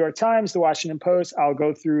read the New York Times, the Washington Post. I'll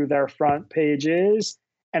go through their front pages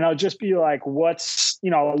and I'll just be like,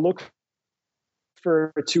 I'll look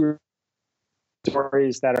for two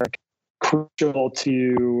stories that are crucial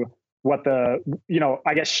to what I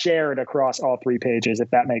guess shared across all three pages, if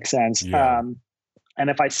that makes sense. Yeah. And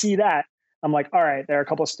if I see that, I'm like, all right, there are a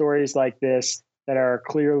couple of stories like this that are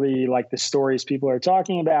clearly like the stories people are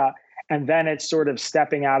talking about. And then it's sort of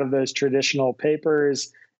stepping out of those traditional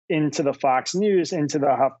papers into the Fox News, into the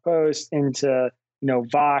HuffPost, into,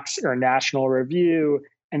 Vox or National Review,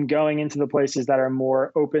 and going into the places that are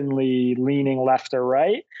more openly leaning left or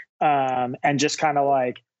right, and just kind of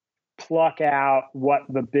like pluck out what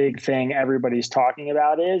the big thing everybody's talking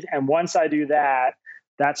about is. And once I do that,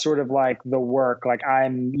 that's sort of like the work. Like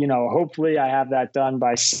I'm, hopefully I have that done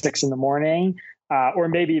by 6 a.m, or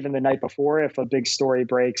maybe even the night before if a big story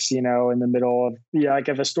breaks, in the middle of, like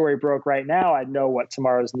if a story broke right now, I'd know what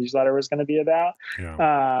tomorrow's newsletter was going to be about.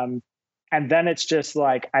 Yeah. And then it's just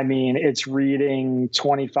like, it's reading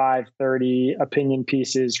 25, 30 opinion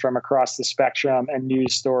pieces from across the spectrum and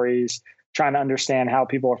news stories, trying to understand how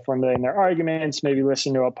people are formulating their arguments, maybe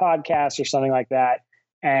listen to a podcast or something like that.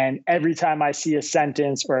 And every time I see a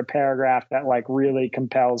sentence or a paragraph that like really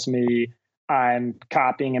compels me, I'm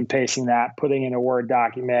copying and pasting that, putting in a Word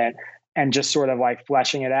document and just sort of like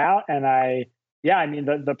fleshing it out. And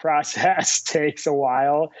the process takes a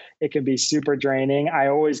while. It can be super draining. I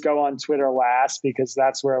always go on Twitter last because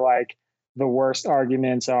that's where like the worst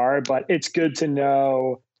arguments are, but it's good to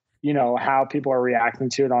know, how people are reacting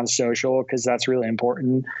to it on social, because that's really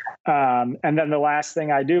important. And then the last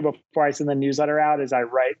thing I do before I send the newsletter out is I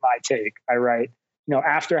write my take. I write,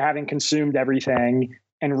 after having consumed everything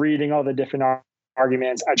and reading all the different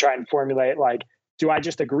arguments, I try and formulate like, do I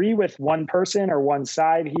just agree with one person or one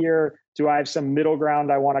side here? Do I have some middle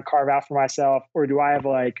ground I want to carve out for myself? Or do I have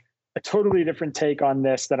like a totally different take on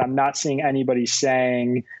this that I'm not seeing anybody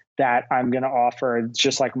saying that I'm going to offer,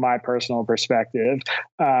 just like my personal perspective?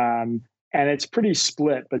 And it's pretty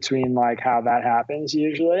split between like how that happens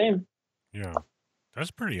usually. Yeah.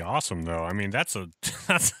 That's pretty awesome though. That's a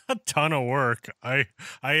ton of work. I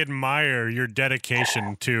admire your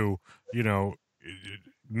dedication to,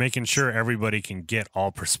 making sure everybody can get all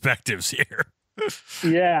perspectives here.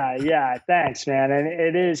 Yeah. Thanks, man.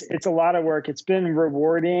 And it's a lot of work. It's been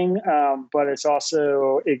rewarding, but it's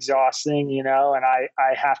also exhausting, and I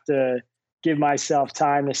have to give myself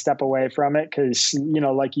time to step away from it. Cause,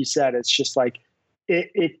 like you said, it's just like,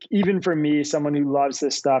 it even for me, someone who loves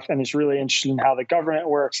this stuff and is really interested in how the government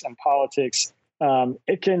works and politics,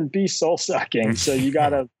 it can be soul sucking. So you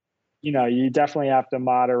gotta, you definitely have to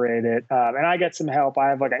moderate it. And I get some help. I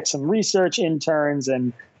have like some research interns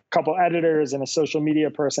and a couple editors and a social media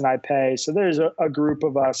person I pay. So there's a group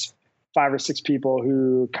of us, 5 or 6 people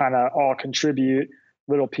who kind of all contribute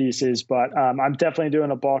little pieces, but I'm definitely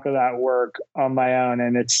doing a bulk of that work on my own,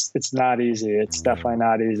 and it's not easy. It's definitely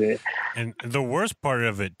not easy. And the worst part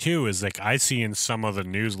of it too is like I see in some of the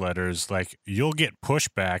newsletters, like you'll get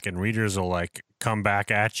pushback and readers will like come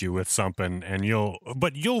back at you with something, and you'll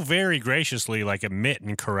very graciously like admit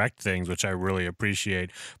and correct things, which I really appreciate.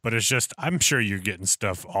 But it's just, I'm sure you're getting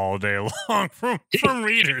stuff all day long from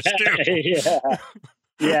readers too.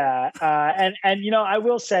 Yeah. And I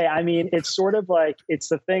will say, it's sort of like, it's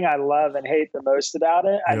the thing I love and hate the most about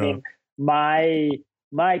it.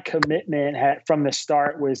 My commitment from the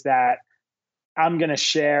start was that I'm going to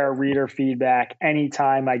share reader feedback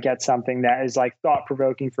anytime I get something that is like thought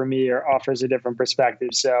provoking for me or offers a different perspective.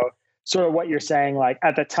 So sort of what you're saying, like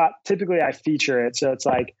at the top, typically I feature it. So it's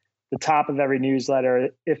like the top of every newsletter.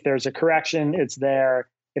 If there's a correction, it's there.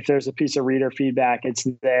 If there's a piece of reader feedback, it's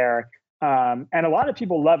there. And a lot of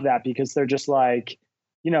people love that because they're just like,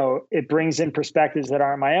 it brings in perspectives that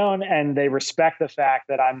aren't my own, and they respect the fact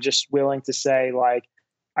that I'm just willing to say like,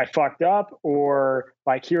 I fucked up, or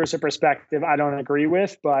like, here's a perspective I don't agree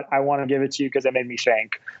with, but I want to give it to you because it made me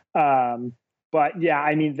think. But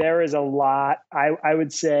yeah, there is a lot. I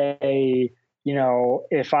would say,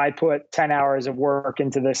 if I put 10 hours of work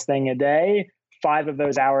into this thing a day, 5 of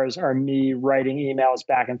those hours are me writing emails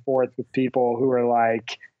back and forth with people who are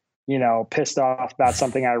like, pissed off about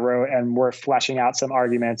something I wrote, and we're fleshing out some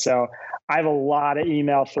arguments. So I have a lot of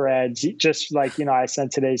email threads, just like, I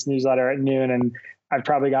sent today's newsletter at noon, and I've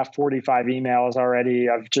probably got 45 emails already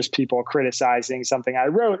of just people criticizing something I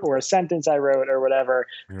wrote or a sentence I wrote or whatever.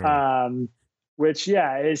 Yeah. Which,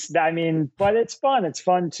 but it's fun. It's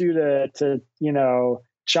fun too, to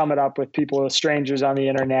chum it up with people, strangers on the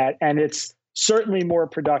internet. And it's certainly more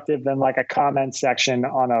productive than like a comment section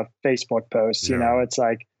on a Facebook post. Yeah. It's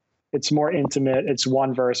like, it's more intimate. It's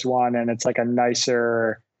one versus one. And it's like a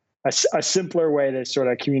nicer, a simpler way to sort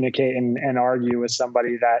of communicate and argue with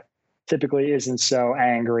somebody that typically isn't so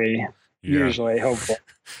angry, usually, hopefully.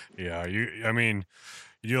 Yeah. You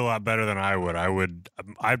do a lot better than I would.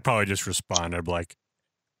 I'd probably just respond. I'd be like,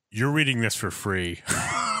 "You're reading this for free."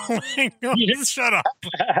 Like, shut up.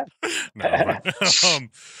 No, but,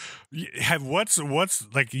 what's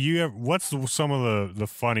some of the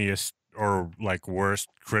funniest or like worst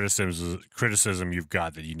criticism you've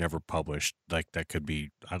got that you never published? Like that could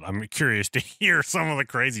be. I'm curious to hear some of the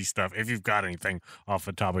crazy stuff if you've got anything off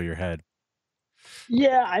the top of your head.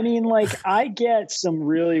 Yeah, I get some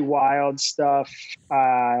really wild stuff.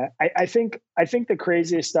 I think the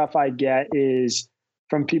craziest stuff I get is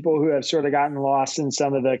from people who have sort of gotten lost in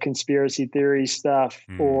some of the conspiracy theory stuff,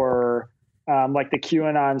 or like the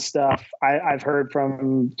QAnon stuff. I've heard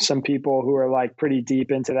from some people who are like pretty deep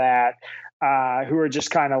into that, who are just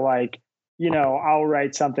kind of like, I'll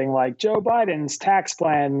write something like Joe Biden's tax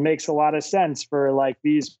plan makes a lot of sense for like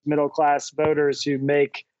these middle class voters who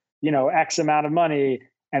make X amount of money.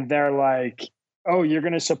 And they're like, oh, you're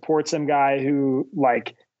going to support some guy who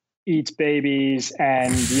like eats babies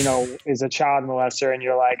and, is a child molester. And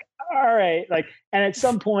you're like, all right. Like, and at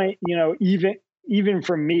some point, even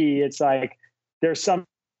for me, it's like, there's some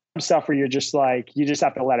stuff where you're just like, you just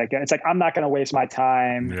have to let it go. It's like, I'm not going to waste my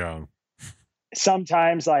time. Yeah.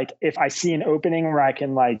 Sometimes like if I see an opening where I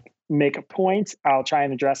can like make a point, I'll try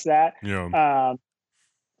and address that. Yeah.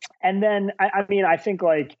 And then, I think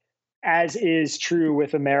like, as is true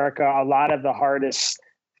with America, a lot of the hardest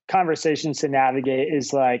conversations to navigate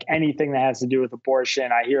is like anything that has to do with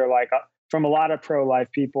abortion. I hear like from a lot of pro-life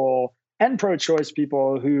people and pro-choice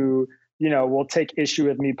people who, will take issue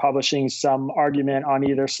with me publishing some argument on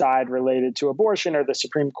either side related to abortion or the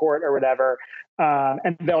Supreme Court or whatever.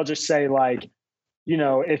 And they'll just say like,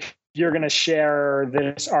 if you're going to share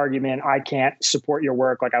this argument, I can't support your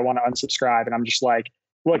work. Like I want to unsubscribe. And I'm just like,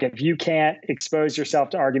 look, if you can't expose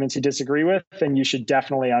yourself to arguments you disagree with, then you should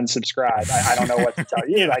definitely unsubscribe. I don't know what to tell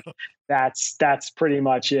you. Yeah. Like that's pretty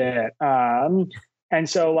much it. And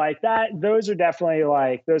so like that, those are definitely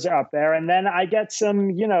like, those are up there. And then I get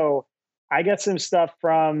some stuff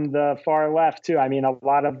from the far left too. A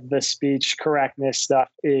lot of the speech correctness stuff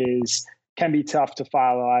can be tough to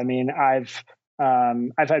follow. I've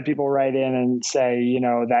had people write in and say,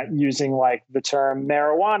 that using like the term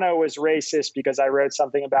marijuana was racist because I wrote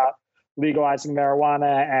something about legalizing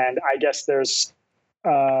marijuana. And I guess there's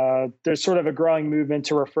sort of a growing movement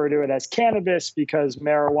to refer to it as cannabis because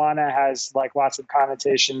marijuana has like lots of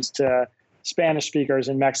connotations to Spanish speakers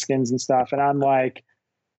and Mexicans and stuff. And I'm like,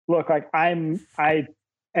 look, like I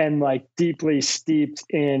am like deeply steeped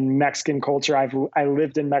in Mexican culture. I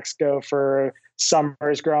lived in Mexico for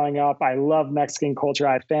summers growing up. I love Mexican culture.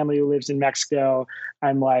 I have family who lives in Mexico.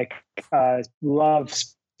 I'm like, love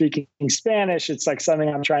speaking Spanish. It's like something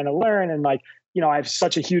I'm trying to learn. And like, I have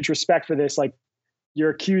such a huge respect for this. Like you're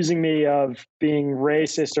accusing me of being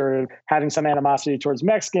racist or having some animosity towards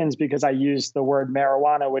Mexicans because I use the word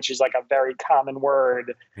marijuana, which is like a very common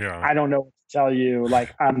word. Yeah. I don't know what to tell you.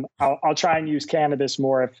 Like I'll try and use cannabis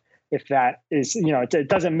more if that is, it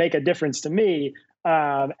doesn't make a difference to me.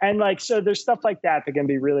 And like, so there's stuff like that can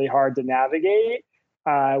be really hard to navigate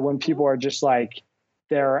when people are just like,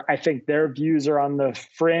 I think their views are on the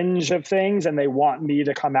fringe of things and they want me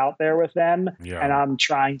to come out there with them. Yeah. And I'm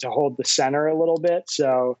trying to hold the center a little bit.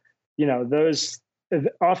 So, those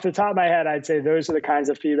off the top of my head, I'd say those are the kinds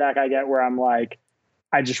of feedback I get where I'm like,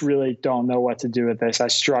 I just really don't know what to do with this. I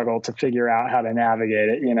struggle to figure out how to navigate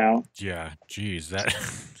it, Yeah. Geez, that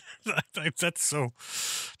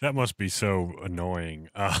that must be so annoying.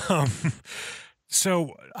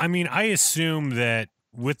 So, I assume that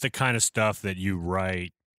with the kind of stuff that you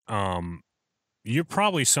write, you're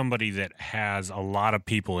probably somebody that has a lot of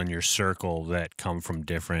people in your circle that come from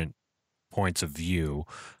different points of view.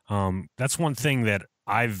 That's one thing that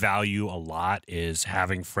I value a lot is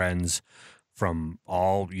having friends from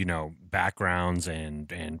all, backgrounds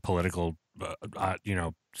and political,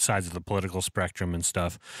 sides of the political spectrum and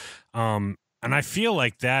stuff. And I feel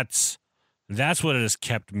like that's that's what has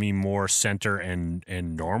kept me more center and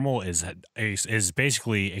normal is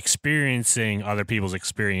basically experiencing other people's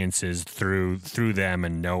experiences through them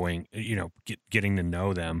and knowing, getting to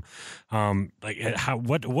know them.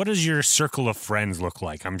 What does your circle of friends look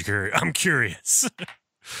like? I'm curious.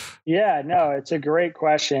 Yeah, no, it's a great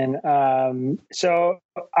question. So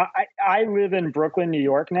I live in Brooklyn, New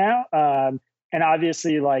York now. And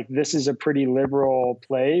obviously, like, this is a pretty liberal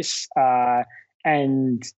place.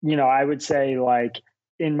 And, I would say, like,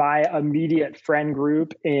 in my immediate friend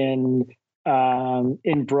group in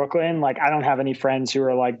Brooklyn, like, I don't have any friends who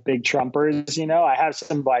are like big Trumpers. I have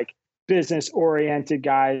some like business oriented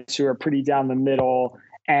guys who are pretty down the middle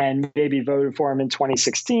and maybe voted for him in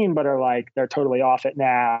 2016, but are like, they're totally off it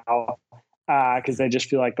now because they just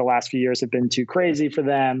feel like the last few years have been too crazy for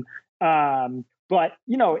them. But,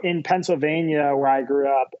 in Pennsylvania, where I grew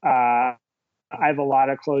up, I have a lot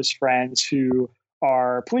of close friends who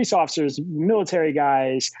are police officers, military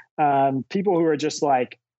guys, people who are just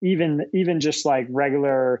like, even just like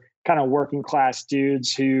regular kind of working class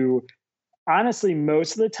dudes who honestly,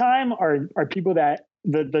 most of the time are people that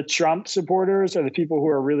the Trump supporters or the people who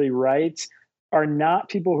are really right are not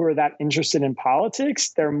people who are that interested in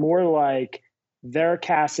politics. They're more like they're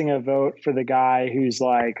casting a vote for the guy who's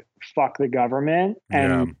like, fuck the government.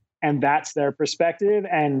 And that's their perspective.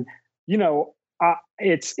 And,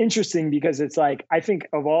 it's interesting because it's like, I think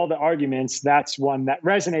of all the arguments, that's one that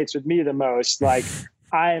resonates with me the most. Like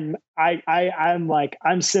I'm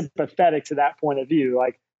sympathetic to that point of view.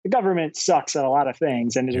 Like the government sucks at a lot of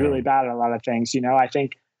things and is really bad at a lot of things. I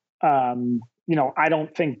think, I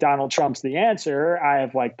don't think Donald Trump's the answer. I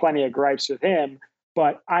have like plenty of gripes with him,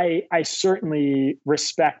 but I certainly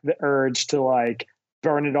respect the urge to like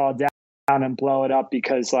burn it all down and blow it up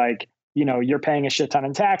because like, you're paying a shit ton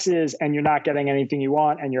in taxes and you're not getting anything you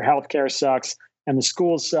want and your healthcare sucks and the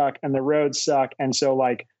schools suck and the roads suck. And so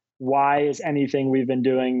like, why is anything we've been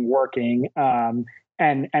doing working? And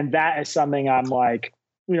that is something I'm like,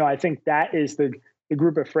 I think that is the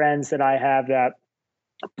group of friends that I have that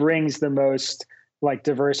brings the most like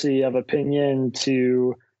diversity of opinion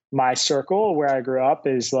to my circle where I grew up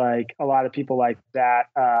is like a lot of people like that.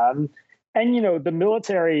 And, the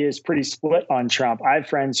military is pretty split on Trump. I have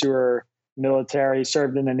friends who are military,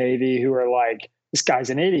 served in the Navy, who are like, this guy's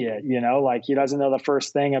an idiot, like he doesn't know the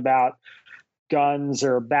first thing about guns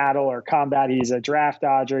or battle or combat. He's a draft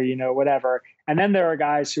dodger, whatever. And then there are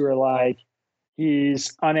guys who are like,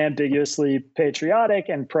 he's unambiguously patriotic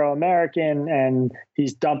and pro-American and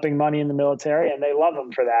he's dumping money in the military and they love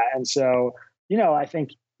him for that. And so, I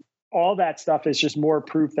think all that stuff is just more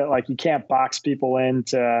proof that like you can't box people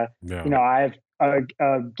into, I have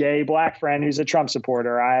a gay black friend who's a Trump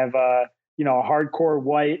supporter. I have a hardcore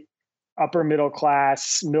white upper middle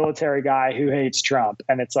class military guy who hates Trump.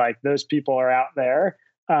 And it's like, those people are out there.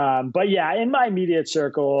 But yeah, in my immediate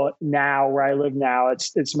circle now where I live now,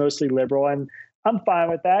 it's mostly liberal and I'm fine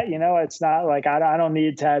with that. It's not like, I don't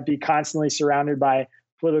need to be constantly surrounded by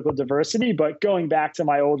political diversity, but going back to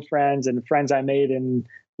my old friends and friends I made in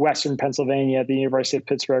Western Pennsylvania at the University of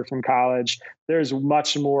Pittsburgh from college, there's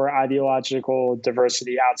much more ideological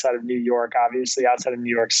diversity outside of New York, obviously outside of New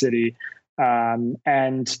York City.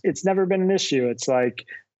 And it's never been an issue. It's like,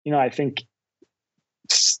 I think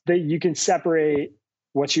that you can separate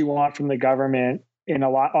what you want from the government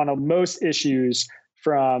on most issues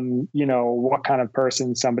from, what kind of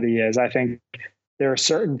person somebody is. I think there are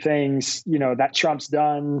certain things, that Trump's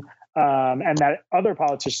done, and that other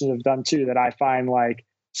politicians have done too, that I find like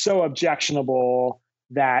so objectionable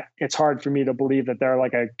that it's hard for me to believe that they're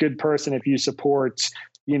like a good person if you support,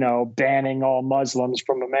 banning all Muslims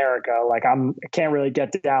from America. Like I can't really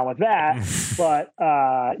get down with that, but,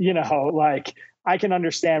 like I can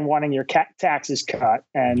understand wanting your taxes cut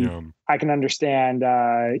and I can understand,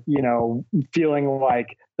 feeling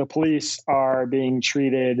like the police are being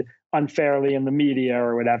treated unfairly in the media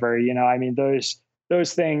or whatever, I mean,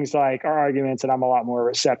 those things like are arguments that I'm a lot more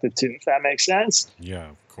receptive to, if that makes sense. Yeah,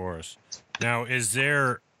 of course. Now, is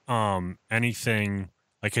there anything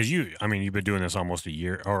like, cause you've been doing this almost a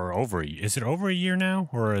year or over, is it over a year now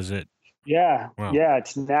or is it? Yeah. Wow. Yeah.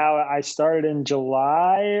 It's now, I started in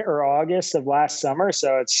July or August of last summer.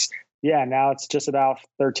 So now it's just about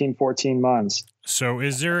 13, 14 months. So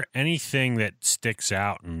is there anything that sticks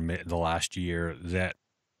out in the last year that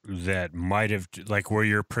might have, like, where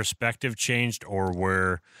your perspective changed or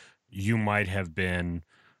where you might have been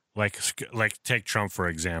like take Trump, for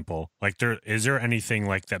example, like is there anything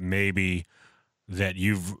like that maybe that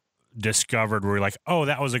you've discovered where you're like, oh,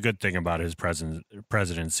 that was a good thing about his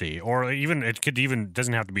presidency? Or even, it could even,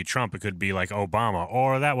 doesn't have to be Trump. It could be like Obama,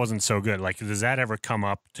 or that wasn't so good. Like, does that ever come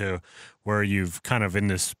up to where you've kind of in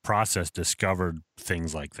this process discovered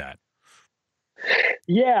things like that?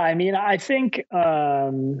 Yeah. I mean, I think,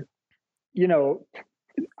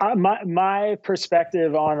 my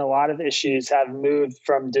perspective on a lot of issues have moved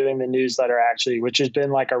from doing the newsletter, actually, which has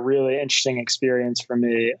been like a really interesting experience for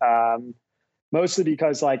me. Mostly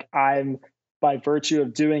because like by virtue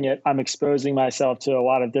of doing it, I'm exposing myself to a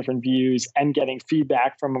lot of different views and getting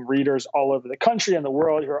feedback from readers all over the country and the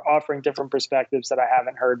world who are offering different perspectives that I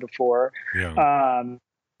haven't heard before. Yeah.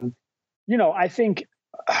 I think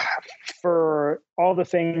for all the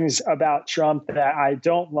things about Trump that I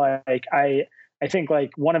don't like, I think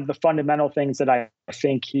like one of the fundamental things that I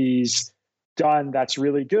think he's done that's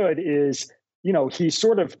really good is, he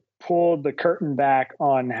sort of pulled the curtain back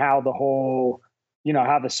on how the whole,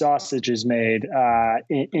 how the sausage is made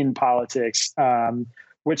in politics,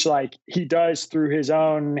 which like he does through his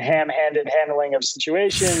own ham-handed handling of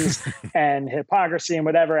situations and hypocrisy and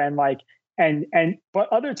whatever. And like, but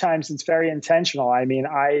other times it's very intentional. I mean,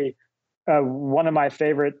 one of my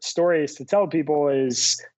favorite stories to tell people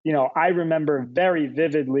is, I remember very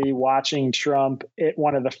vividly watching Trump at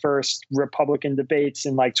one of the first Republican debates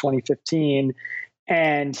in like 2015.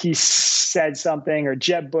 And he said something, or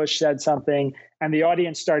Jeb Bush said something, and the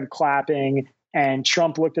audience started clapping. And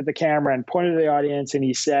Trump looked at the camera and pointed to the audience and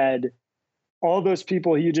he said, all those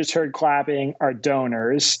people you just heard clapping are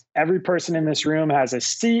donors. Every person in this room has a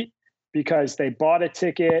seat because they bought a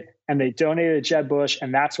ticket and they donated to Jeb Bush,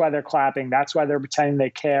 and that's why they're clapping. That's why they're pretending they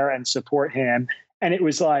care and support him. And it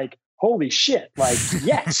was like, holy shit, like,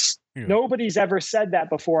 yes, Yeah. Nobody's ever said that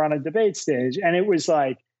before on a debate stage. And it was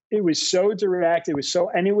like, it was so direct. It was so,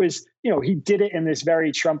 and it was, he did it in this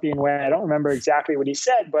very Trumpian way. I don't remember exactly what he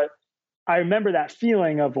said, but I remember that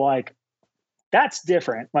feeling of like, that's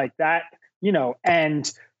different, like that,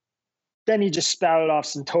 and then he just spouted off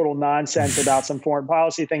some total nonsense about some foreign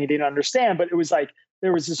policy thing he didn't understand. But it was like,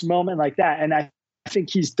 there was this moment like that. And I think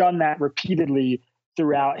he's done that repeatedly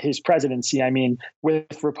throughout his presidency. I mean,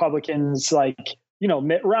 with Republicans like,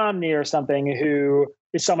 Mitt Romney or something, who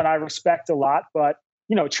is someone I respect a lot, but,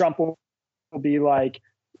 Trump will be like,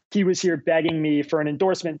 he was here begging me for an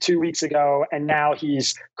endorsement 2 weeks ago, and now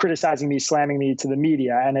he's criticizing me, slamming me to the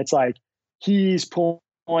media. And it's like, he's pulling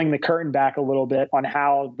the curtain back a little bit on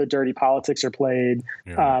how the dirty politics are played.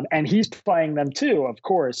 Yeah. And he's playing them too, of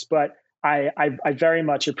course, but I very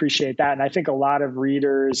much appreciate that. And I think a lot of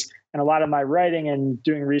readers and a lot of my writing and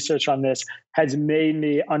doing research on this has made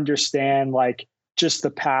me understand like just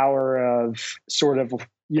the power of sort of,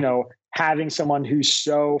 having someone who's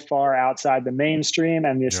so far outside the mainstream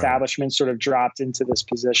and the establishment sort of dropped into this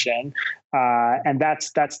position. And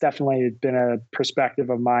that's definitely been a perspective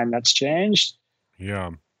of mine that's changed.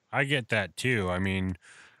 Yeah, I get that too. I mean,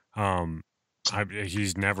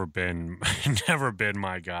 he's never been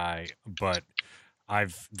my guy, but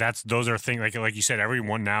those are things like you said, every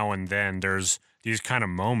one now and then there's these kind of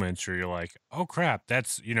moments where you're like, oh crap,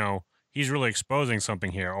 that's, he's really exposing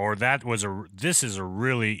something here, or this is a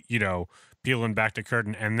really, peeling back the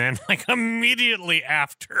curtain. And then like immediately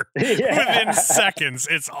after, within seconds,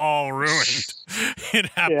 it's all ruined. It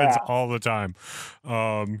happens all the time.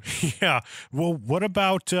 Yeah. Well, what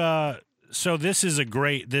about, so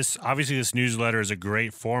this newsletter is a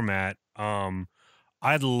great format.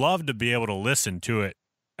 I'd love to be able to listen to it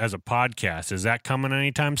as a podcast. Is that coming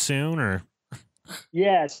anytime soon, or?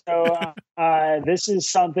 Yeah, so this is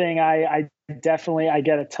something I definitely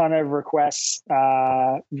get a ton of requests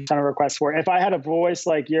for. If I had a voice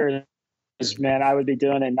like yours, man, I would be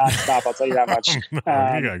doing it nonstop. I'll tell you that much. You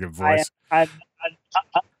got a good voice. I'm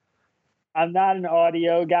not an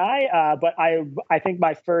audio guy, but I think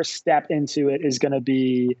my first step into it is going to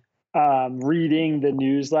be reading the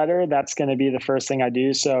newsletter. That's going to be the first thing I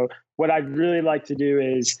do. So what I'd really like to do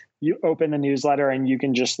is you open the newsletter and you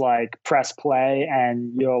can just like press play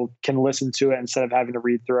and can listen to it instead of having to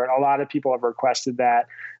read through it. A lot of people have requested that.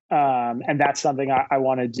 And that's something I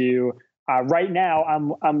want to do. Right now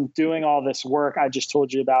I'm doing all this work I just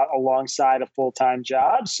told you about alongside a full-time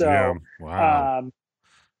job. So,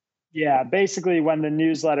 basically when the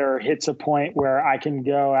newsletter hits a point where I can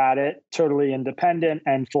go at it totally independent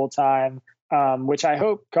and full-time, which I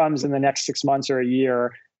hope comes in the next 6 months or a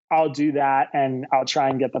year, I'll do that, and I'll try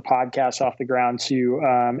and get the podcast off the ground too.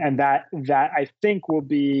 And that I think will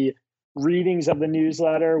be readings of the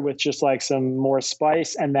newsletter with just like some more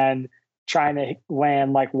spice, and then trying to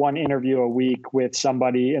land like one interview a week with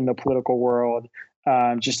somebody in the political world,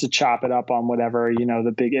 just to chop it up on whatever,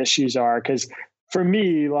 the big issues are. Because for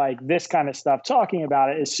me, like this kind of stuff, talking about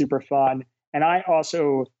it is super fun. And I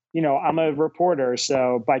also, I'm a reporter,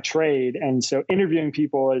 so by trade. And so interviewing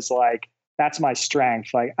people is like, that's my strength.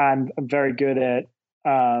 Like I'm very good at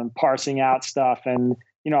parsing out stuff. And,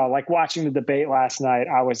 like watching the debate last night,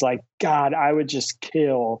 I was like, God, I would just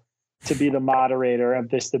kill to be the moderator of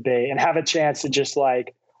this debate and have a chance to just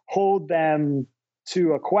like hold them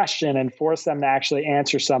to a question and force them to actually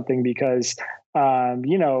answer something because, I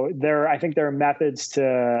think there are methods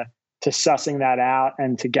to sussing that out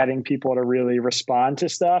and to getting people to really respond to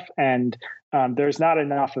stuff. And there's not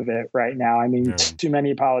enough of it right now. I mean, too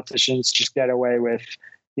many politicians just get away with,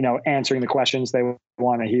 answering the questions they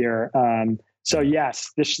want to hear. So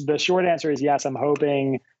yes, the short answer is yes, I'm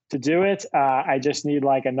hoping to do it. I just need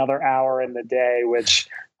like another hour in the day, which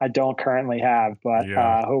I don't currently have, but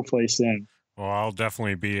hopefully soon. Well, I'll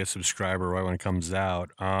definitely be a subscriber right when it comes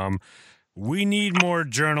out. We need more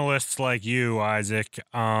journalists like you, Isaac.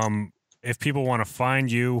 If people want to find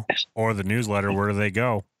you or the newsletter, where do they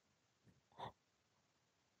go?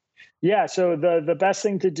 Yeah, so the best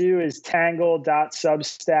thing to do is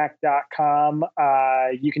tangle.substack.com.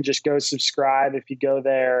 You can just go subscribe. If you go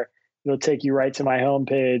there, it'll take you right to my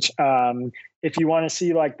homepage. If you want to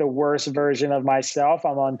see like the worst version of myself,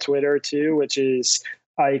 I'm on Twitter too, which is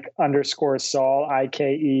Ike_Saul,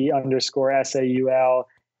 IKE_SAUL.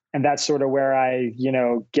 And that's sort of where I,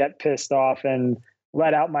 get pissed off and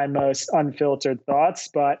let out my most unfiltered thoughts.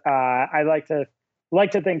 But I like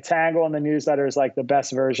to think Tangle in the newsletter is like the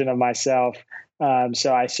best version of myself.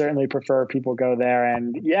 So I certainly prefer people go there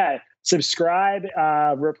and subscribe,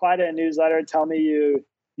 reply to a newsletter, tell me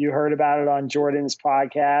you heard about it on Jordan's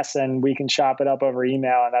podcast, and we can chop it up over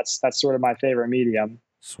email. And that's sort of my favorite medium.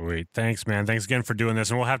 Sweet. Thanks, man. Thanks again for doing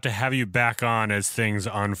this. And we'll have to have you back on as things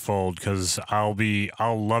unfold because I'll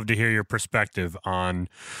love to hear your perspective on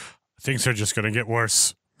things are just going to get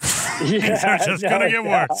worse. Things are just going to get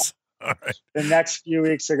worse. All right. The next few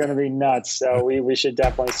weeks are going to be nuts. So we should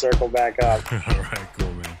definitely circle back up. All right,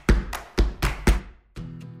 cool, man.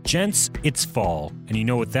 Gents, it's fall. And you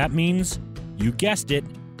know what that means? You guessed it,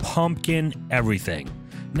 pumpkin everything.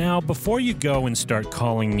 Now, before you go and start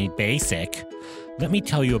calling me basic, let me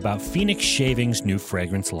tell you about Phoenix Shaving's new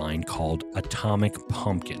fragrance line called Atomic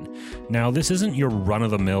Pumpkin. Now, this isn't your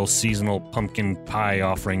run-of-the-mill seasonal pumpkin pie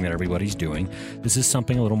offering that everybody's doing. This is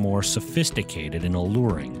something a little more sophisticated and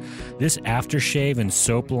alluring. This aftershave and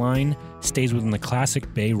soap line stays within the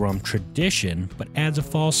classic bay rum tradition, but adds a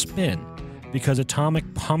fall spin. Because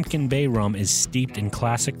Atomic Pumpkin Bay Rum is steeped in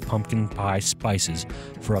classic pumpkin pie spices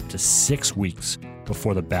for up to 6 weeks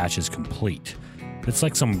before the batch is complete. It's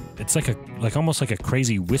almost like a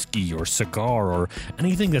crazy whiskey or cigar or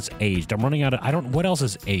anything that's aged. I'm running out of, what else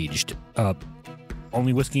is aged?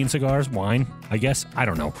 Only whiskey and cigars? Wine? I guess? I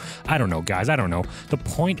don't know, guys. I don't know. The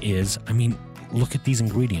point is, look at these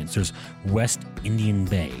ingredients. There's West Indian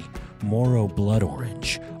Bay, Moro Blood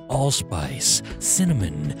Orange, allspice,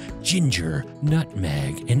 cinnamon, ginger,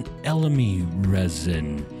 nutmeg, and elemi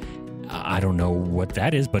resin. I don't know what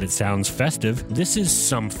that is, but it sounds festive. This is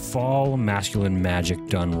some fall masculine magic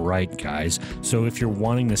done right, guys. So if you're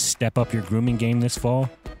wanting to step up your grooming game this fall,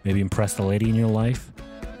 maybe impress the lady in your life,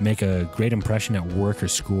 make a great impression at work or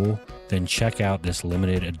school, then check out this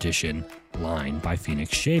limited edition line by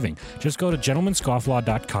Phoenix Shaving. Just go to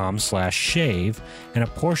gentlemanscofflaw.com/shave, and a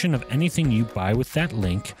portion of anything you buy with that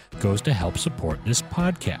link goes to help support this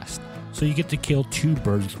podcast. So you get to kill 2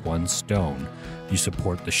 birds with 1 stone. You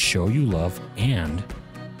support the show you love, and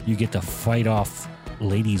you get to fight off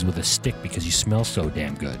ladies with a stick because you smell so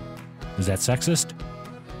damn good. Is that sexist?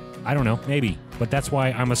 I don't know, maybe. But that's why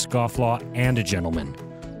I'm a scofflaw and a gentleman.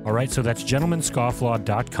 All right, so that's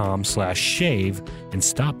gentlemanscofflaw.com/shave, and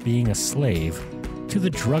stop being a slave to the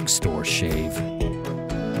drugstore shave.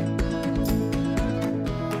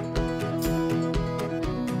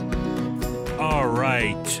 All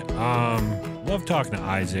right. Love talking to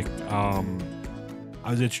Isaac. I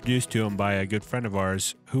was introduced to him by a good friend of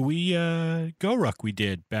ours who we Go-Ruck we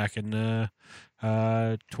did back in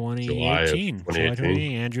 2018. July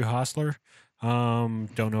 2018. Andrew Hostler.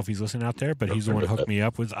 Don't know if he's listening out there, but he's the one who hooked me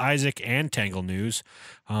up with Isaac and Tangle News.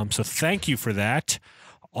 So thank you for that.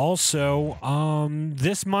 Also,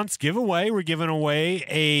 this month's giveaway, we're giving away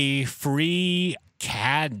a free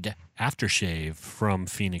CAD aftershave from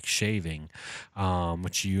Phoenix Shaving,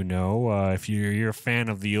 which if you're a fan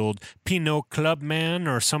of the old Pinot Club Man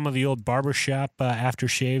or some of the old barbershop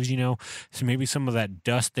aftershaves, so maybe some of that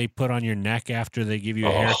dust they put on your neck after they give you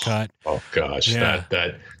a haircut. Oh gosh, yeah.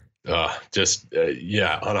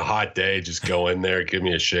 On a hot day, just go in there, give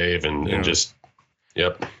me a shave, and just,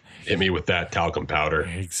 yep. hit me with that talcum powder.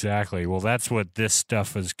 Exactly. Well, that's what this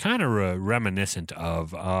stuff is kind of reminiscent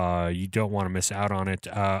of. You don't want to miss out on it.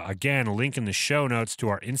 Again, a link in the show notes to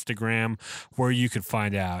our Instagram where you can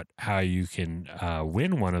find out how you can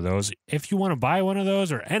win one of those. If you want to buy one of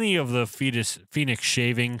those or any of the Phoenix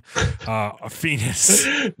shaving, Phoenix.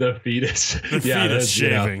 The fetus. The fetus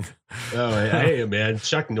shaving. Oh, hey, man.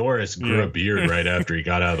 Chuck Norris grew a beard right after he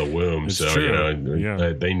got out of the womb. It's so,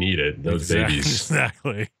 true. They need it. Those babies.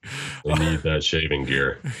 Exactly. They need that shaving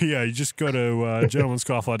gear. Yeah, you just go to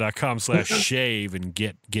gentlemanScofflaw.com/shave and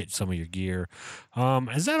get some of your gear.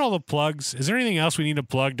 Is that all the plugs? Is there anything else we need to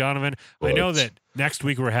plug, Donovan? I know that next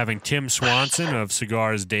week we're having Tim Swanson of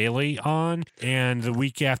Cigars Daily on, and the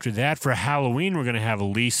week after that for Halloween we're going to have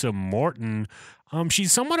Lisa Morton.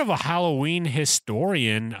 She's somewhat of a Halloween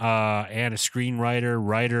historian and a screenwriter,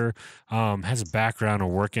 writer. Has a background of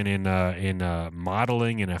working in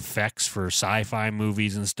modeling and effects for sci-fi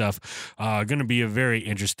movies and stuff. Going to be a very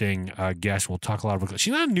interesting guest. We'll talk a lot about.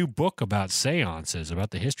 She's got a new book about seances,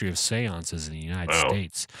 about the history of seances in the United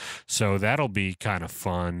States. So that'll be kind of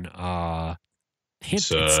fun.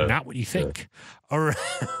 Hint, it's not what you think. Yeah.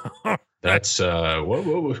 That's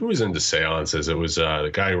who was into seances? It was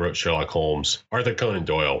the guy who wrote Sherlock Holmes, Arthur Conan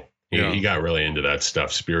Doyle. He got really into that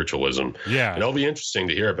stuff, spiritualism. Yeah. It'll be interesting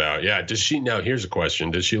to hear about. Yeah. Does she, now here's a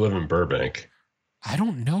question. Does she live in Burbank? I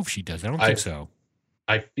don't know if she does. I don't think so.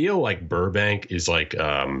 I feel like Burbank is like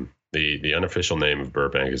the unofficial name of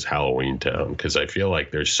Burbank is Halloween Town, because I feel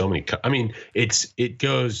like there's so many. I mean, it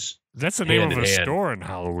goes. That's the name of a store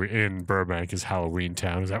in Burbank is Halloween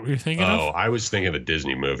Town. Is that what you're thinking of? Oh, I was thinking of the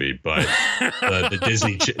Disney movie, but the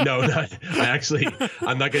Disney. I'm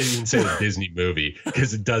not going to even say the Disney movie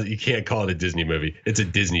because you can't call it a Disney movie. It's a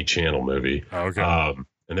Disney Channel movie. Okay.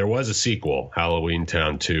 And there was a sequel, Halloween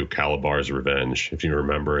Town 2, Calabar's Revenge. If you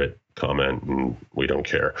remember it, comment, and we don't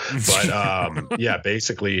care. But yeah,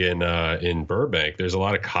 basically in Burbank, there's a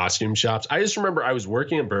lot of costume shops. I just remember I was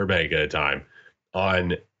working in Burbank at a time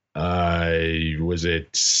on. It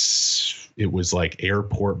was like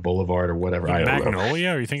Airport Boulevard or whatever. I don't know. Magnolia?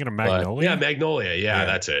 Are you thinking of Magnolia? Yeah, Magnolia. Yeah,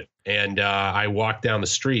 that's it. And I walked down the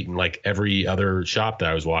street, and like every other shop that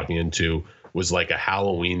I was walking into was like a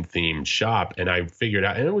Halloween themed shop. And I figured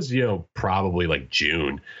out, and it was, probably like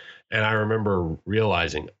June. And I remember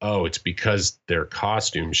realizing, it's because they're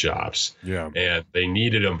costume shops. Yeah. And they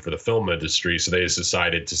needed them for the film industry. So they just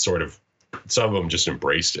decided to sort of, some of them just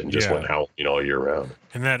embraced it and just went Halloween all year round.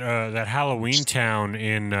 And that Halloween Town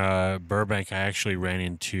in Burbank, I actually ran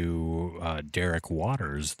into Derek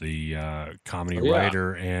Waters, the comedy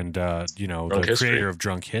writer and the creator of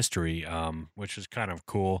Drunk History, which is kind of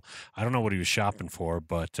cool. I don't know what he was shopping for,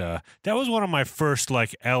 but that was one of my first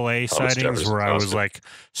like LA sightings where I was like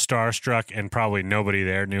starstruck, and probably nobody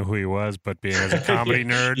there knew who he was. But being as a comedy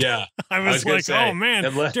nerd, I was like, oh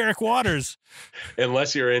man, Derek Waters.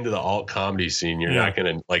 Unless you're into the alt comedy scene, you're not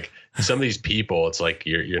gonna like some of these people. It's like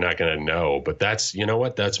you're not gonna know. But that's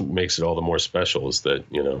that's what makes it all the more special is that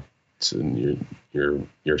you're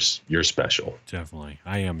special. Definitely,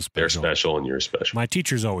 I am special. They're special, and you're special. My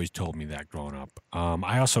teachers always told me that growing up.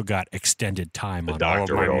 I also got extended time on all of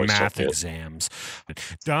my math exams.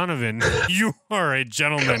 Donovan, you are a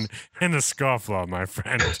gentleman in the scofflaw, my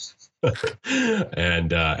friend.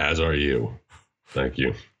 And as are you. Thank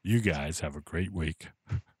you. You guys have a great week.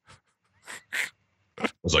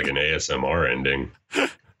 It was like an ASMR ending.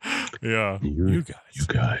 Yeah. You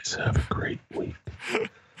guys have a great week.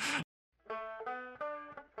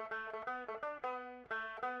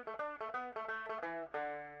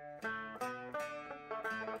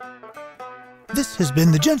 This has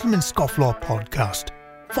been the Gentleman Scofflaw Podcast.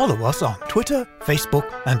 Follow us on Twitter,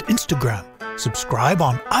 Facebook, and Instagram. Subscribe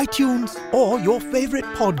on iTunes or your favorite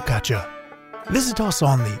podcatcher. Visit us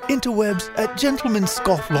on the interwebs at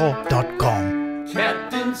gentlemanscofflaw.com.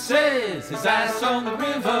 Captain says his ice on the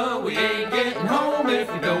river. We ain't getting home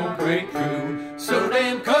if we don't break through. So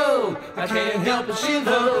damn cold, I can't help but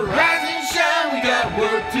shiver. Rise and shine, we got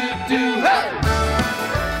work to do. Hey!